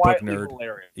big comic book nerd.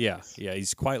 Hilarious. Yeah,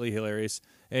 he's quietly hilarious.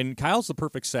 And Kyle's the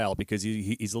perfect Sal because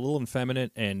he's a little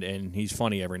effeminate and he's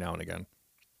funny every now and again.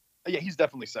 Yeah, he's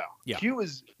definitely Sal. Yeah.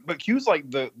 Q's like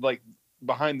the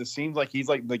behind the scenes, like he's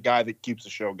like the guy that keeps the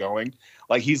show going.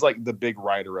 Like he's like the big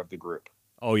writer of the group.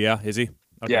 Oh yeah, is he?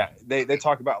 Okay. Yeah, they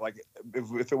talk about like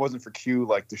if it wasn't for Q,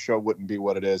 like the show wouldn't be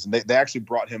what it is, and they actually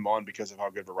brought him on because of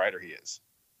how good of a writer he is.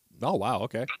 Oh wow,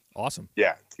 okay, awesome.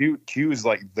 Yeah, Q is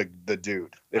like the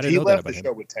dude. If didn't he know that left, about the him.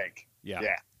 show would tank. Yeah.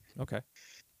 Yeah. Okay.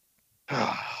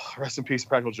 Rest in peace,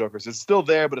 Practical Jokers. It's still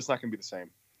there, but it's not going to be the same.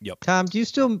 Yep. Tom, do you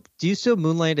still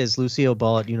moonlight as Lucille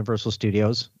Ball at Universal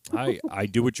Studios? I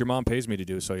do what your mom pays me to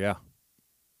do. So yeah.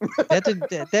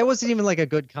 That wasn't even like a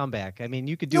good comeback. I mean,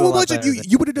 you could do No, a it lot wasn't. better.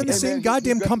 You would have done the Hey, same man, he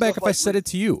goddamn dresses comeback up if I like said it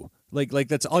to you. Like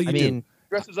that's all you I do. mean,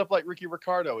 Dresses up like Ricky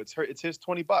Ricardo. It's his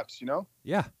 $20. You know.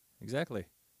 Yeah, exactly.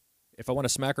 If I want to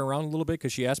smack her around a little bit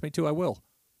because she asked me to, I will.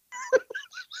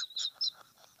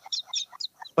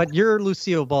 but you're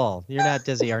Lucille Ball. You're not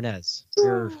Desi Arnaz.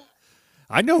 You're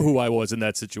I know who I was in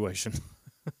that situation.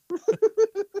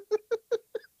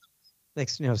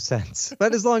 makes no sense.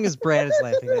 But as long as Brad is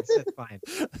laughing, that's fine.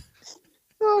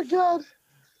 Oh God.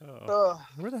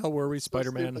 Where the hell were we,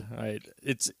 Spider-Man?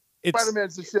 It's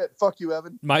Spider-Man's the shit. Fuck you,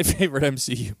 Evan. my favorite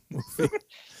MCU movie.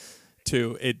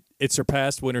 Too. It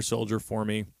surpassed Winter Soldier for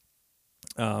me.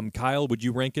 Kyle, would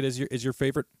you rank it as your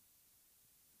favorite?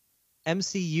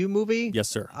 MCU movie? Yes,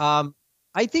 sir.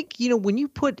 I think, when you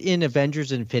put in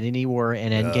Avengers Infinity War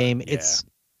and Endgame, yeah.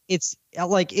 it's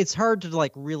like it's hard to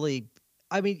like really.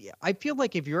 I mean, I feel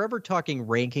like if you're ever talking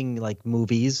ranking like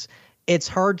movies, it's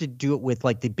hard to do it with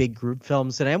like the big group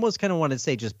films. And I almost kind of want to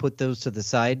say just put those to the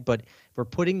side. But for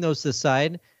putting those to the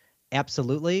side,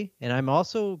 absolutely. And I'm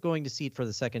also going to see it for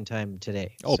the second time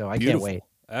today. Oh, so I beautiful. can't wait.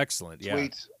 Excellent. Yeah.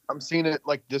 Sweet. I'm seeing it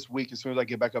like this week. As soon as I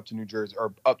get back up to New Jersey,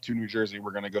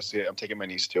 we're gonna go see it. I'm taking my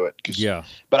niece to it. Yeah.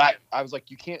 But I was like,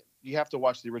 you have to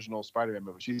watch the original Spider-Man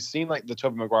movie. She's seen like the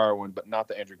Tobey Maguire one, but not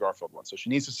the Andrew Garfield one. So she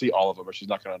needs to see all of them, or she's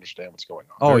not gonna understand what's going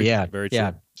on. Oh, Very yeah. true, very true.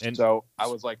 Yeah. And So I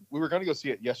was like, we were gonna go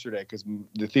see it yesterday because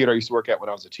the theater I used to work at when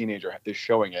I was a teenager, they're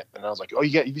showing it, and I was like, oh,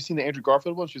 have you seen the Andrew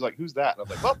Garfield one? She's like, who's that? And I was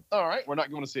like, well, all right, we're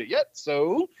not going to see it yet.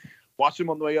 So watch them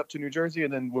on the way up to New Jersey,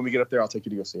 and then when we get up there, I'll take you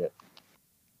to go see it.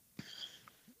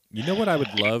 You know what I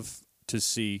would love to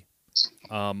see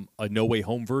a No Way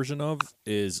Home version of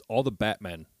is all the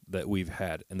Batman that we've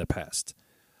had in the past.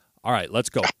 All right, let's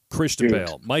go. Christian Dude.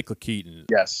 Bale, Michael Keaton.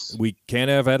 Yes. We can't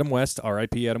have Adam West,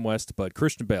 R.I.P. Adam West, but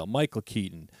Christian Bale, Michael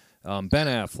Keaton, Ben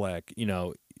Affleck,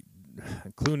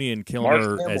 Clooney and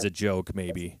Kilmer Mark as a joke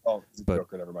maybe. Oh, it's a But-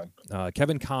 Joker. Never mind.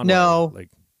 Kevin Conroy. No. Like,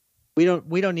 We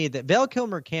don't need that. Val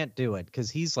Kilmer can't do it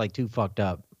because he's like too fucked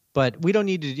up. But we don't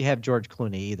need to have George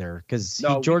Clooney either because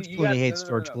George Clooney hates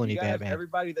George Clooney Batman.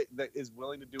 Everybody that is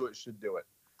willing to do it should do it.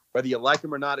 Whether you like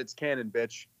him or not, it's canon,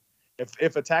 bitch.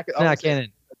 If Attack It's not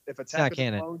canon. If not Attack of the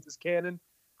canon. Clones is canon,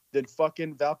 then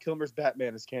fucking Val Kilmer's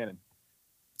Batman is canon.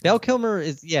 Val Kilmer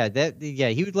is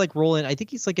he would like roll in. I think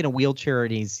he's like in a wheelchair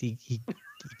and he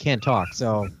can't talk.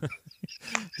 So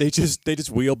they just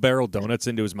wheelbarrow donuts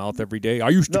into his mouth every day. I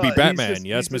used to No, be he's Batman. just-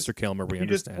 Yes, he's Mr. Kilmer, we He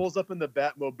understand. just pulls up in the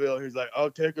Batmobile. He's like, "I'll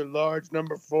take a large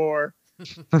number 4."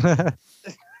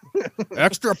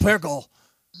 Extra pickle.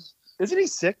 Isn't he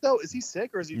sick though? Is he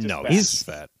sick or is he just No, fat? he's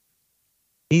fat.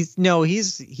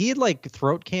 he had like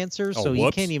throat cancer, Oh, so he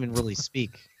whoops. can't even really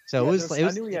speak. So Yeah, it was I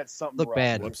knew he had something looked wrong.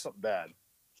 bad. It was something bad.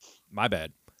 My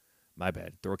bad.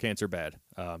 Throat cancer bad.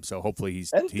 So hopefully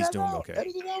he's Edit he's that doing out. okay.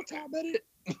 Edit it out, Tom. Edit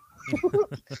it.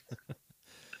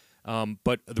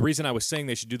 But the reason I was saying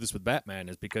they should do this with Batman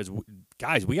is because,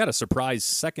 guys, we got a surprise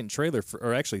second trailer,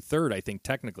 or actually third, I think,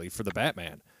 technically, for the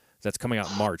Batman that's coming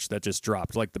out in March that just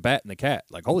dropped. Like the Bat and the Cat.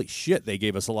 Like, holy shit, they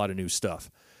gave us a lot of new stuff.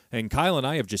 And Kyle and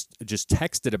I have just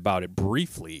texted about it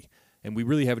briefly, and we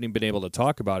really haven't even been able to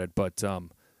talk about it. But,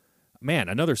 man,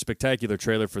 another spectacular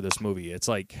trailer for this movie. It's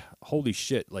like, holy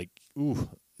shit, like, ooh,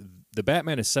 the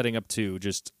Batman is setting up to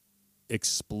just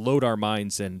explode our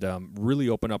minds and really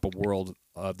open up a world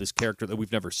of this character that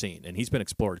we've never seen, and he's been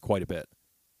explored quite a bit.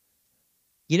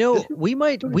 we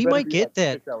might get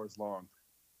that. 6 hours long.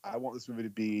 I want this movie to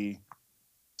be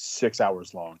 6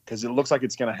 hours long because it looks like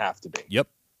it's going to have to be. Yep.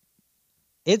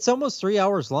 It's almost 3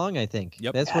 hours long, I think.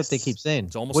 Yep. That's what they keep saying.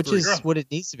 It's almost which 3. is what it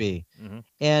needs to be. Mm-hmm.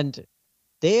 And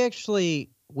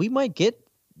we might get,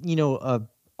 a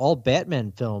all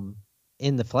Batman film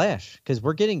in the Flash because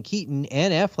we're getting Keaton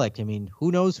and Affleck. I mean,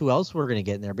 who knows who else we're going to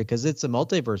get in there because it's a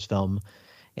multiverse film,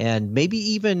 and maybe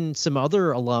even some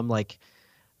other alum like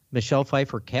Michelle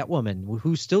Pfeiffer, Catwoman,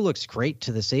 who still looks great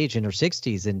to this age in her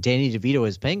 60s, and Danny DeVito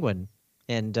as Penguin.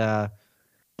 And I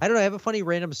don't know. I have a funny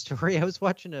random story. I was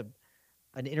watching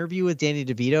an interview with Danny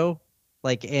DeVito.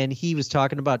 And he was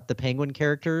talking about the Penguin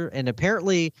character, and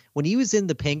apparently when he was in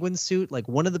the Penguin suit, like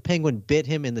one of the Penguin bit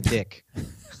him in the dick.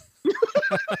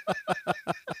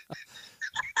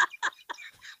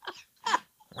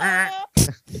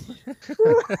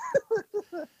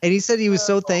 And he said he was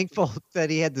so thankful that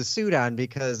he had the suit on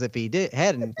because if he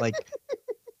hadn't,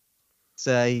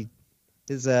 so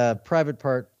his private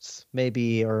parts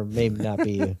maybe or may not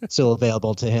be still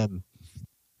available to him.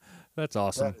 That's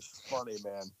awesome. That is funny,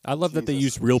 man. I love that they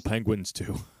Jesus. used real penguins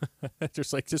too.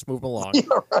 just move them along. Yeah,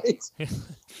 right.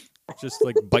 Just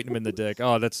like biting them in the dick.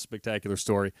 Oh, that's a spectacular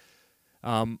story.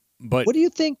 But What do you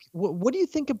think? What do you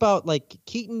think about like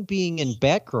Keaton being in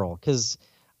Batgirl? Because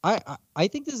I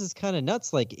think this is kind of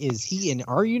nuts. Like, is he in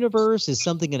our universe? Is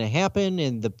something going to happen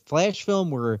in the Flash film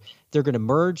where they're going to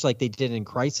merge like they did in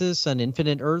Crisis on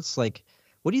Infinite Earths? Like,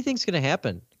 what do you think's going to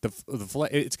happen?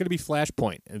 it's going to be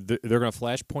Flashpoint. They're going to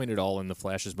Flashpoint it all in the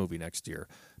Flash's movie next year.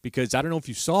 Because I don't know if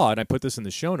you saw it, I put this in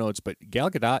the show notes, but Gal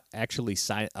Gadot actually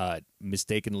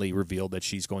mistakenly revealed that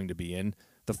she's going to be in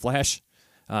the Flash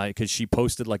because she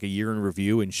posted like a year in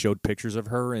review and showed pictures of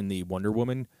her in the Wonder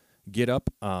Woman get up,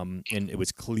 and it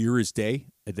was clear as day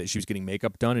that she was getting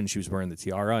makeup done and she was wearing the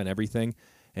tiara and everything.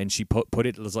 And she put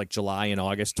it was like July and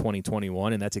August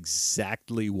 2021, and that's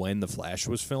exactly when the Flash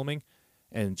was filming.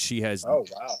 And she has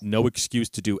no excuse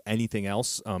to do anything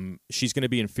else. She's going to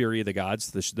be in Fury of the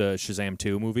Gods, the Shazam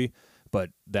 2 movie,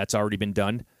 but that's already been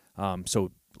done.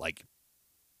 So, like,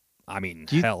 I mean,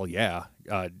 hell yeah.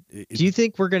 Do you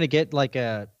think we're going to get like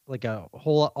a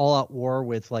whole all-out war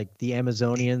with like the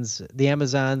Amazons, and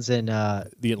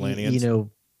the Atlanteans? You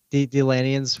know, the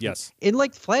Atlanteans. Yes. In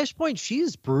like Flashpoint, she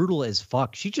is brutal as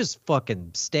fuck. She just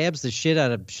fucking stabs the shit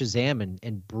out of Shazam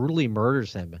and brutally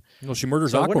murders him. Well, she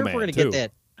murders So I Aquaman wonder if we're gonna too. get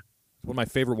that. One of my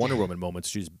favorite Wonder Woman moments.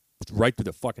 She's right through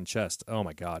the fucking chest. Oh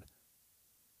my god.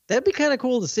 That'd be kind of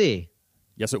cool to see.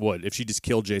 Yes, it would. If she just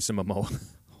killed Jason Momoa,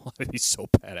 that'd be so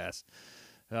badass.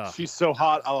 She's so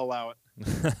hot, I'll allow it.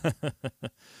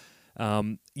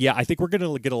 Yeah, I think we're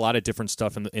gonna get a lot of different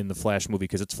stuff in the Flash movie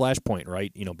because it's Flashpoint,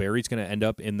 right? You know, Barry's gonna end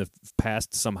up in the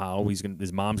past somehow.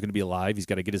 His mom's gonna be alive. He's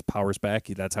got to get his powers back.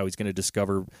 That's how he's gonna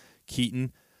discover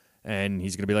Keaton, and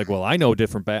he's gonna be like, "Well, I know a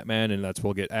different Batman," and that's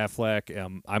we'll get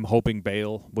Affleck. I'm hoping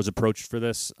Bale was approached for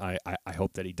this. I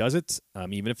hope that he does it,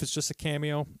 even if it's just a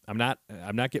cameo. I'm not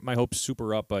getting my hopes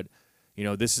super up, but you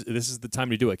know, this is the time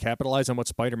to do it. Capitalize on what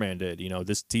Spider-Man did. You know,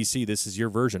 this DC, this is your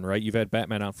version, right? You've had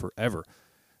Batman out forever.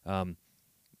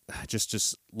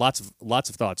 Just lots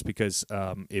of thoughts because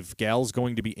if Gal's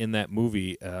going to be in that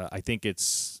movie, I think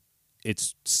it's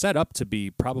set up to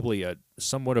be probably a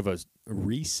somewhat of a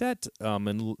reset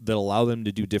and that allow them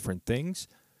to do different things.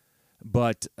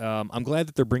 But I'm glad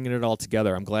that they're bringing it all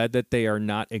together. I'm glad that they are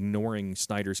not ignoring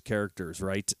Snyder's characters,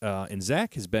 right? And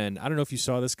Zach has been, I don't know if you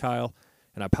saw this, Kyle,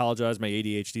 and I apologize, my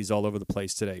ADHD is all over the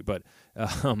place today, but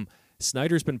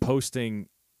Snyder's been posting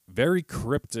very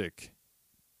cryptic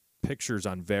pictures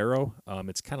on Vero.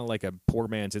 It's kind of like a poor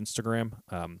man's Instagram.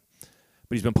 But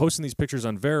he's been posting these pictures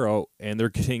on Vero, and they're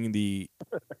getting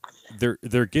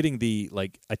they're getting the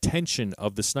like attention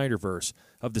of the Snyderverse,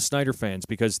 of the Snyder fans,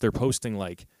 because they're posting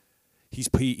like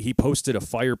he posted a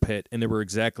fire pit and there were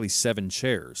exactly 7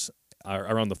 chairs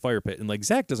around the fire pit, and like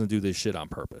Zach doesn't do this shit on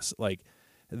purpose. Like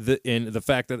the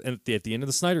fact that at the end of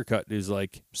the Snyder Cut is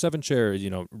like 7 chairs, you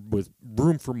know, with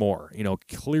room for more, you know,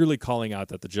 clearly calling out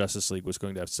that the Justice League was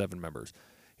going to have 7 members.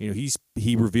 You know,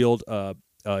 he revealed a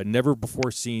never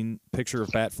before seen picture of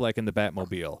Batfleck in the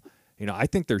Batmobile. You know, I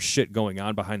think there's shit going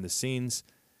on behind the scenes.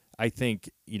 I think,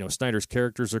 you know, Snyder's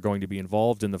characters are going to be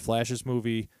involved in the Flash's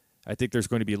movie. I think there's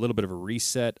going to be a little bit of a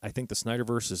reset. I think the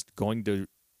Snyderverse is going to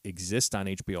exist on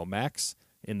HBO Max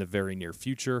in the very near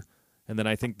future. And then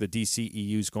I think the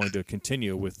DCEU is going to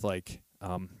continue with, like,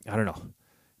 I don't know.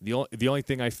 The only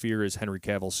thing I fear is Henry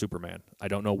Cavill's Superman. I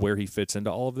don't know where he fits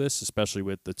into all of this, especially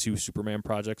with the 2 Superman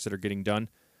projects that are getting done.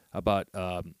 About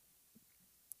Val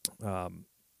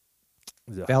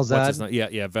Zod?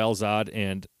 Yeah, Val Zod,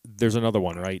 and there's another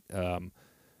one, right?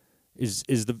 Is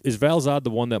Val Zod the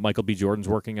one that Michael B. Jordan's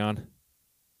working on?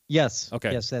 Yes.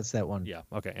 Okay. Yes, that's that one. Yeah.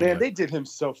 Okay. Man, they did him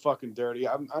so fucking dirty.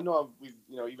 I know we,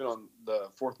 you know, even on the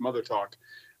Fourth Mother Talk,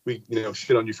 we, you know,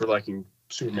 shit on you for liking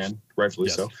Superman, rightfully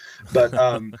so. But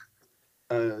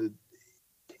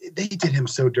they did him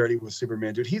so dirty with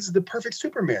Superman, dude. He's the perfect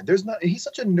Superman. He's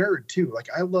such a nerd too. Like,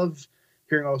 I love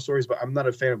hearing all the stories, but I'm not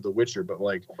a fan of The Witcher. But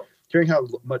like hearing how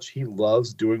much he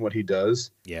loves doing what he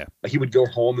does. Yeah. Like, he would go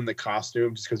home in the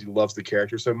costume just because he loves the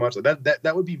character so much. Like,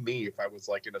 that would be me if I was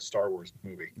like in a Star Wars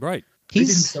movie. Right. They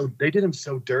did him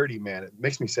so dirty, man. It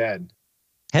makes me sad.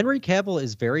 Henry Cavill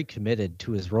is very committed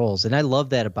to his roles, and I love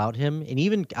that about him. And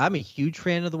even I'm a huge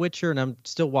fan of The Witcher, and I'm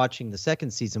still watching the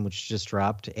 2nd season, which just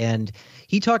dropped. And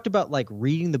he talked about like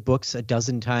reading the books a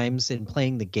dozen times and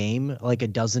playing the game like a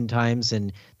dozen times.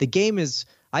 And the game is,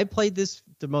 I played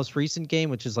the most recent game,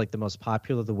 which is like the most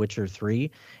popular, The Witcher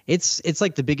 3. It's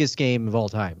like the biggest game of all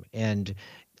time. And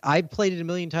I've played it a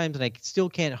million times and I still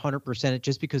can't 100% it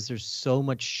just because there's so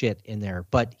much shit in there.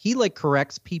 But he like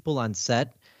corrects people on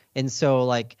set, and so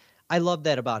like I love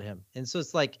that about him. And so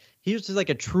it's like he was just like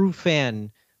a true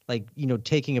fan, like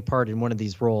taking a part in one of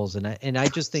these roles. And I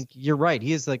just think you're right.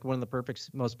 He is like one of the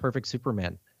most perfect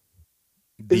Superman.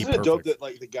 Isn't it dope that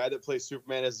like the guy that plays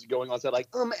Superman is going on set like,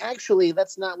 actually,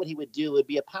 that's not what he would do. It'd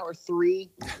be a power 3.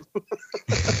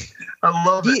 I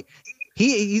love it.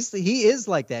 He is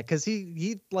like that because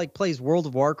he like plays World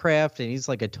of Warcraft and he's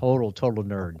like a total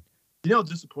nerd. You know how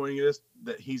disappointing it is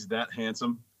that he's that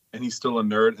handsome and he's still a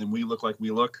nerd and we look like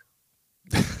we look?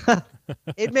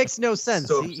 It makes no sense.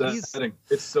 So upsetting.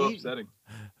 It's so upsetting.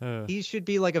 He should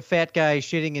be like a fat guy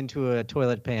shitting into a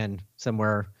toilet pan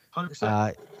somewhere.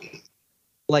 100%.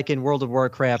 Like in World of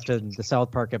Warcraft and the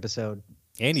South Park episode.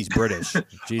 And he's British.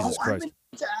 Jesus Christ. I meant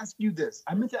to ask you this.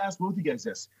 I meant to ask both of you guys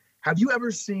this. Have you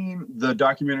ever seen the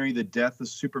documentary The Death of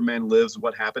Superman Lives,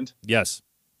 What Happened? Yes.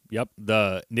 Yep.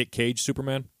 The Nick Cage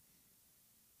Superman?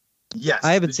 Yes.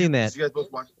 I haven't seen that. Did you guys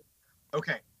both watch it?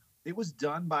 Okay. It was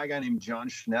done by a guy named John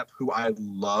Schnepp, who I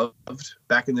loved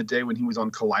back in the day when he was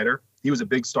on Collider. He was a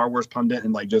big Star Wars pundit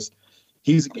and like just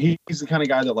he's the kind of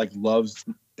guy that like loves,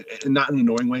 not in an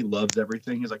annoying way, loves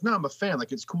everything. He's like, no, I'm a fan.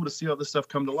 Like it's cool to see all this stuff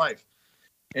come to life.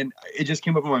 And it just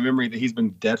came up in my memory that he's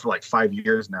been dead for like 5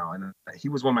 years now. And he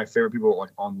was one of my favorite people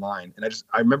like online. And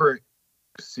I remember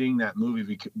seeing that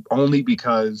movie only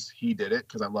because he did it,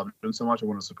 because I loved him so much. I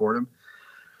want to support him.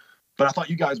 But I thought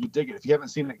you guys would dig it. If you haven't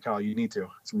seen it, Kyle, you need to.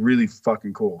 It's really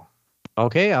fucking cool.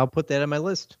 Okay, I'll put that on my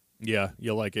list. Yeah,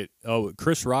 you'll like it. Oh,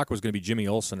 Chris Rock was going to be Jimmy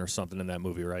Olsen or something in that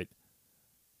movie, right?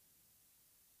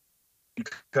 You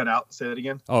cut out. Say that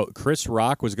again. Oh, Chris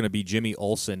Rock was going to be Jimmy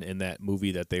Olsen in that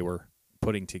movie that they were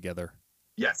putting together.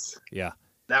 Yes. Yeah.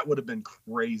 That would have been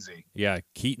crazy. Yeah,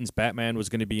 Keaton's Batman was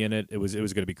going to be in it. It was going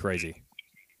to be crazy.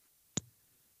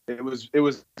 It was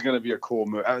going to be a cool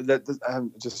movie.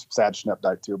 I'm just sad Schnepp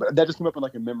died too, but that just came up in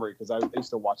like a memory because I used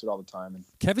to watch it all the time. And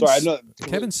Kevin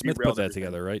Smith put that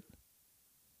together, right?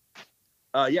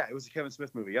 Yeah, it was a Kevin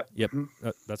Smith movie. Yep. Yep.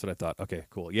 That's what I thought. Okay,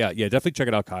 cool. Yeah, definitely check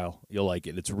it out, Kyle. You'll like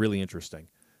it. It's really interesting.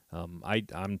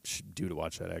 I'm due to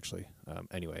watch that actually.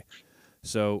 Anyway.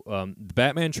 So the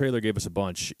Batman trailer gave us a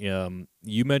bunch.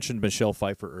 You mentioned Michelle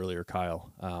Pfeiffer earlier,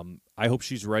 Kyle. I hope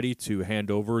she's ready to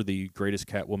hand over the greatest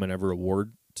Catwoman ever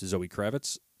award to Zoe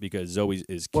Kravitz because Zoe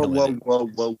is killing it.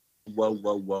 Whoa.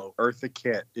 Eartha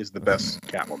Kitt is the best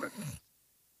Catwoman.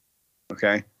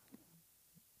 Okay?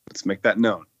 Let's make that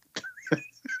known.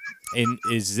 And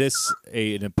is this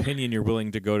an opinion you're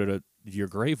willing to go to your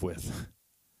grave with?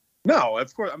 No,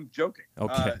 of course. I'm joking.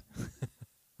 Okay.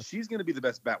 She's going to be the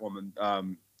best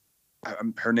Batwoman.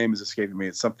 Her name is escaping me.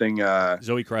 It's something.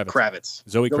 Zoe Kravitz.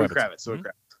 Zoe Kravitz.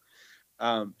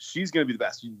 She's going to be the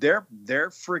best. Their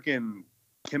freaking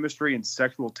chemistry and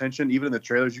sexual tension, even in the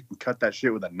trailers, you can cut that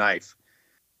shit with a knife.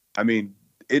 I mean,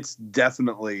 they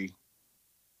definitely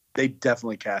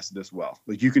casted this well.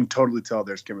 Like you can totally tell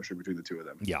there's chemistry between the two of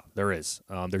them. Yeah, there is.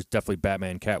 There's definitely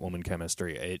Batman Catwoman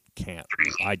chemistry.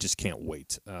 I just can't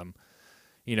wait.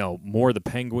 More of the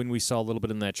Penguin we saw a little bit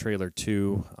in that trailer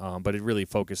too, but it really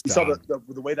focused on... You saw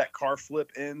the way that car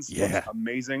flip ends? Yeah.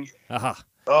 Amazing. Uh-huh.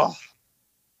 Oh.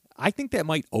 I think that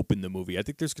might open the movie.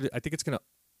 That's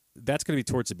going to be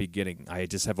towards the beginning. I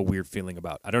just have a weird feeling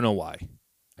about. I don't know why.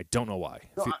 No,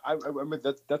 I mean,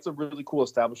 that's a really cool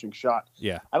establishing shot.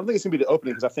 Yeah. I don't think it's going to be the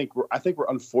opening because I think we're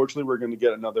unfortunately we're going to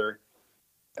get another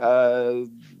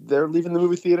they're leaving the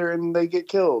movie theater and they get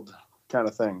killed kind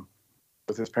of thing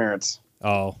with his parents.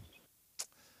 Oh,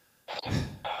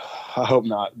 I hope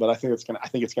not, but I think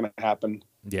it's gonna happen.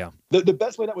 Yeah. The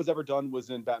best way that was ever done was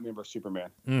in Batman vs Superman.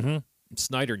 Mm-hmm.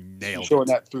 Snyder nailed showing it.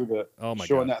 that through the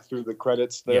that through the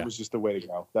credits. That was just the way to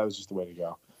go.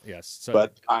 Yes. So,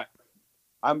 but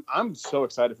I'm so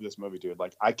excited for this movie, dude.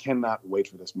 Like I cannot wait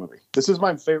for this movie. This is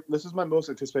my favorite. This is my most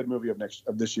anticipated movie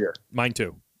of this year. Mine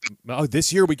too. Oh,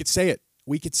 this year we could say it.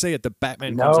 The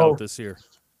Batman comes out this year.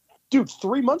 Dude,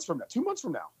 3 months from now. 2 months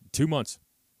from now. 2 months.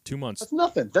 2 months. That's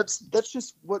nothing. That's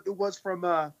just what it was from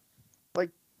like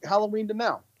Halloween to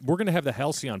now. We're gonna have the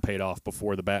Halcyon paid off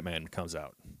before the Batman comes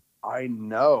out. I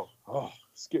know. Oh,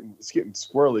 it's getting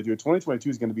squirrely, dude.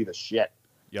 2022 is gonna be the shit.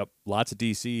 Yep. Lots of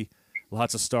DC,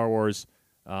 lots of Star Wars.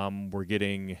 We're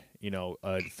getting,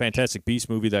 a Fantastic Beast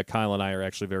movie that Kyle and I are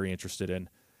actually very interested in.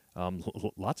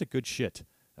 Lots of good shit.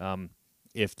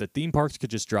 If the theme parks could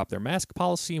just drop their mask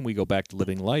policy and we go back to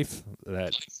living life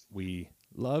that we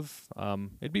love,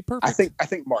 it'd be perfect. I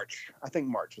think March. I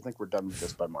think we're done with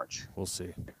this by March. We'll see.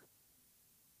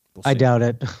 I doubt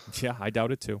it. Yeah, I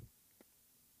doubt it too.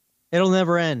 It'll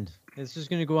never end. It's just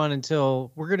gonna go on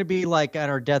until we're gonna be like on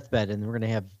our deathbed, and we're gonna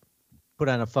have put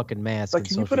on a fucking mask. Like, and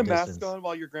can you social put a distance. mask on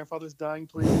while your grandfather's dying,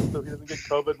 please, so he doesn't get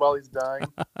COVID while he's dying?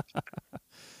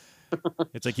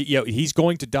 It's like, yeah, he's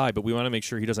going to die, but we want to make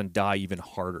sure he doesn't die even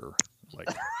harder. Like,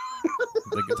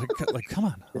 like come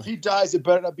on. If he dies, it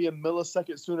better not be a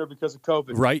millisecond sooner because of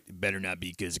COVID. Right? It better not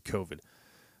be because of COVID.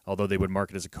 Although they would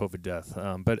mark it as a COVID death.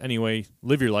 But anyway,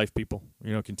 live your life, people.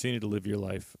 Continue to live your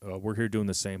life. We're here doing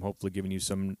the same, hopefully giving you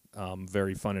some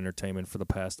very fun entertainment for the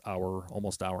past hour,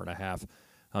 almost hour and a half.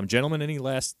 Gentlemen, any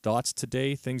last thoughts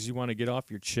today? Things you want to get off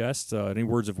your chest? Any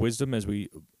words of wisdom as we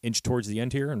inch towards the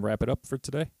end here and wrap it up for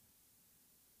today?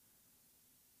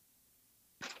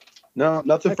 No,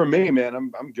 nothing for me, man.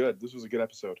 I'm good. This was a good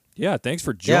episode. Yeah, thanks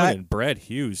for joining, Brad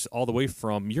Hughes, all the way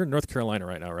from, you're in North Carolina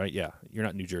right now, right? Yeah, you're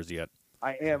not in New Jersey yet.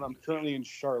 I am. I'm currently in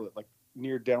Charlotte, like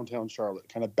near downtown Charlotte,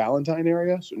 kind of Ballantine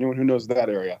area. So anyone who knows that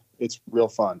area, it's real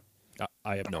fun.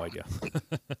 I have no idea.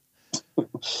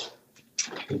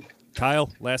 Kyle,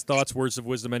 last thoughts, words of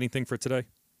wisdom, anything for today?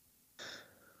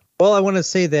 Well, I want to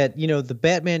say that, the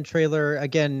Batman trailer,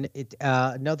 again,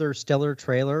 another stellar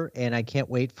trailer, and I can't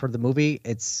wait for the movie.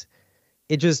 I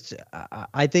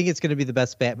think it's going to be the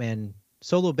best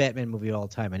solo Batman movie of all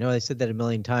time. I know I said that a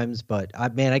million times, but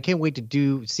I can't wait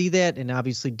to see that, and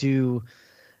obviously do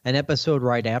an episode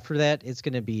right after that. It's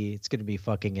going to be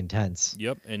fucking intense.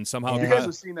 Yep, and somehow you guys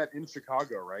have seen that in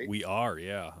Chicago, right? We are,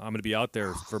 yeah. I'm going to be out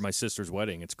there for my sister's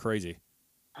wedding. It's crazy.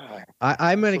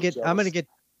 I'm going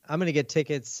to get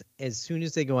tickets as soon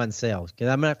as they go on sale, because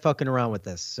I'm not fucking around with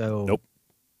this. So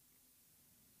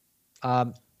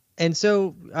nope. And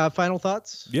so, final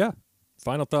thoughts? Yeah.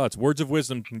 Final thoughts. Words of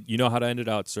wisdom. You know how to end it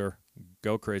out, sir.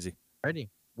 Go crazy. Ready.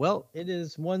 Well, it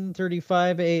is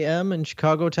 1:35 a.m. in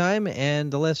Chicago time, and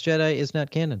The Last Jedi is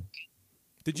not canon.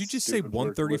 Did you just say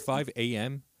 1:35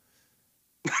 a.m.?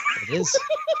 It is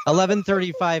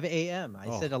 11:35 a.m.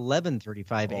 I said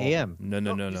 11:35 a.m. No.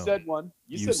 You said one.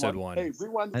 You said one. Hey,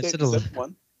 rewind the tape. You said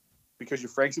one. Because you're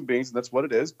Franks and Beans, and that's what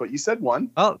it is. But you said one.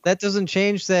 Oh, that doesn't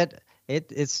change that.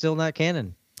 It's still not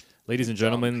canon. Ladies and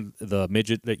gentlemen, the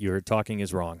midget that you're talking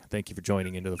is wrong. Thank you for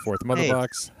joining into the Fourth Mother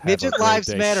Box. Midget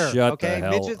lives matter. Shut okay, the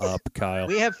hell midgets, up, Kyle.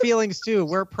 We have feelings too.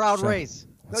 We're a proud race.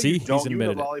 No, See, you don't. he's admitted You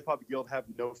and the it. Lollipop Guild have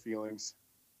no feelings.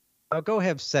 Oh, go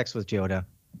have sex with Yoda.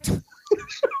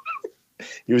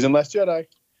 He was in Last Jedi.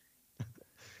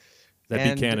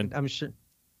 That'd be canon. I'm sure.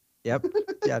 Yep.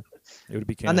 Yeah. It would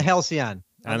be canon. On the Halcyon.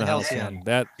 On the Halcyon.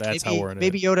 That's how we're in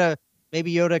it.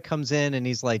 Maybe Yoda comes in and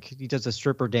he does a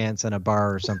stripper dance in a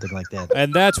bar or something like that.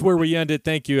 And that's where we end it.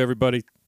 Thank you, everybody.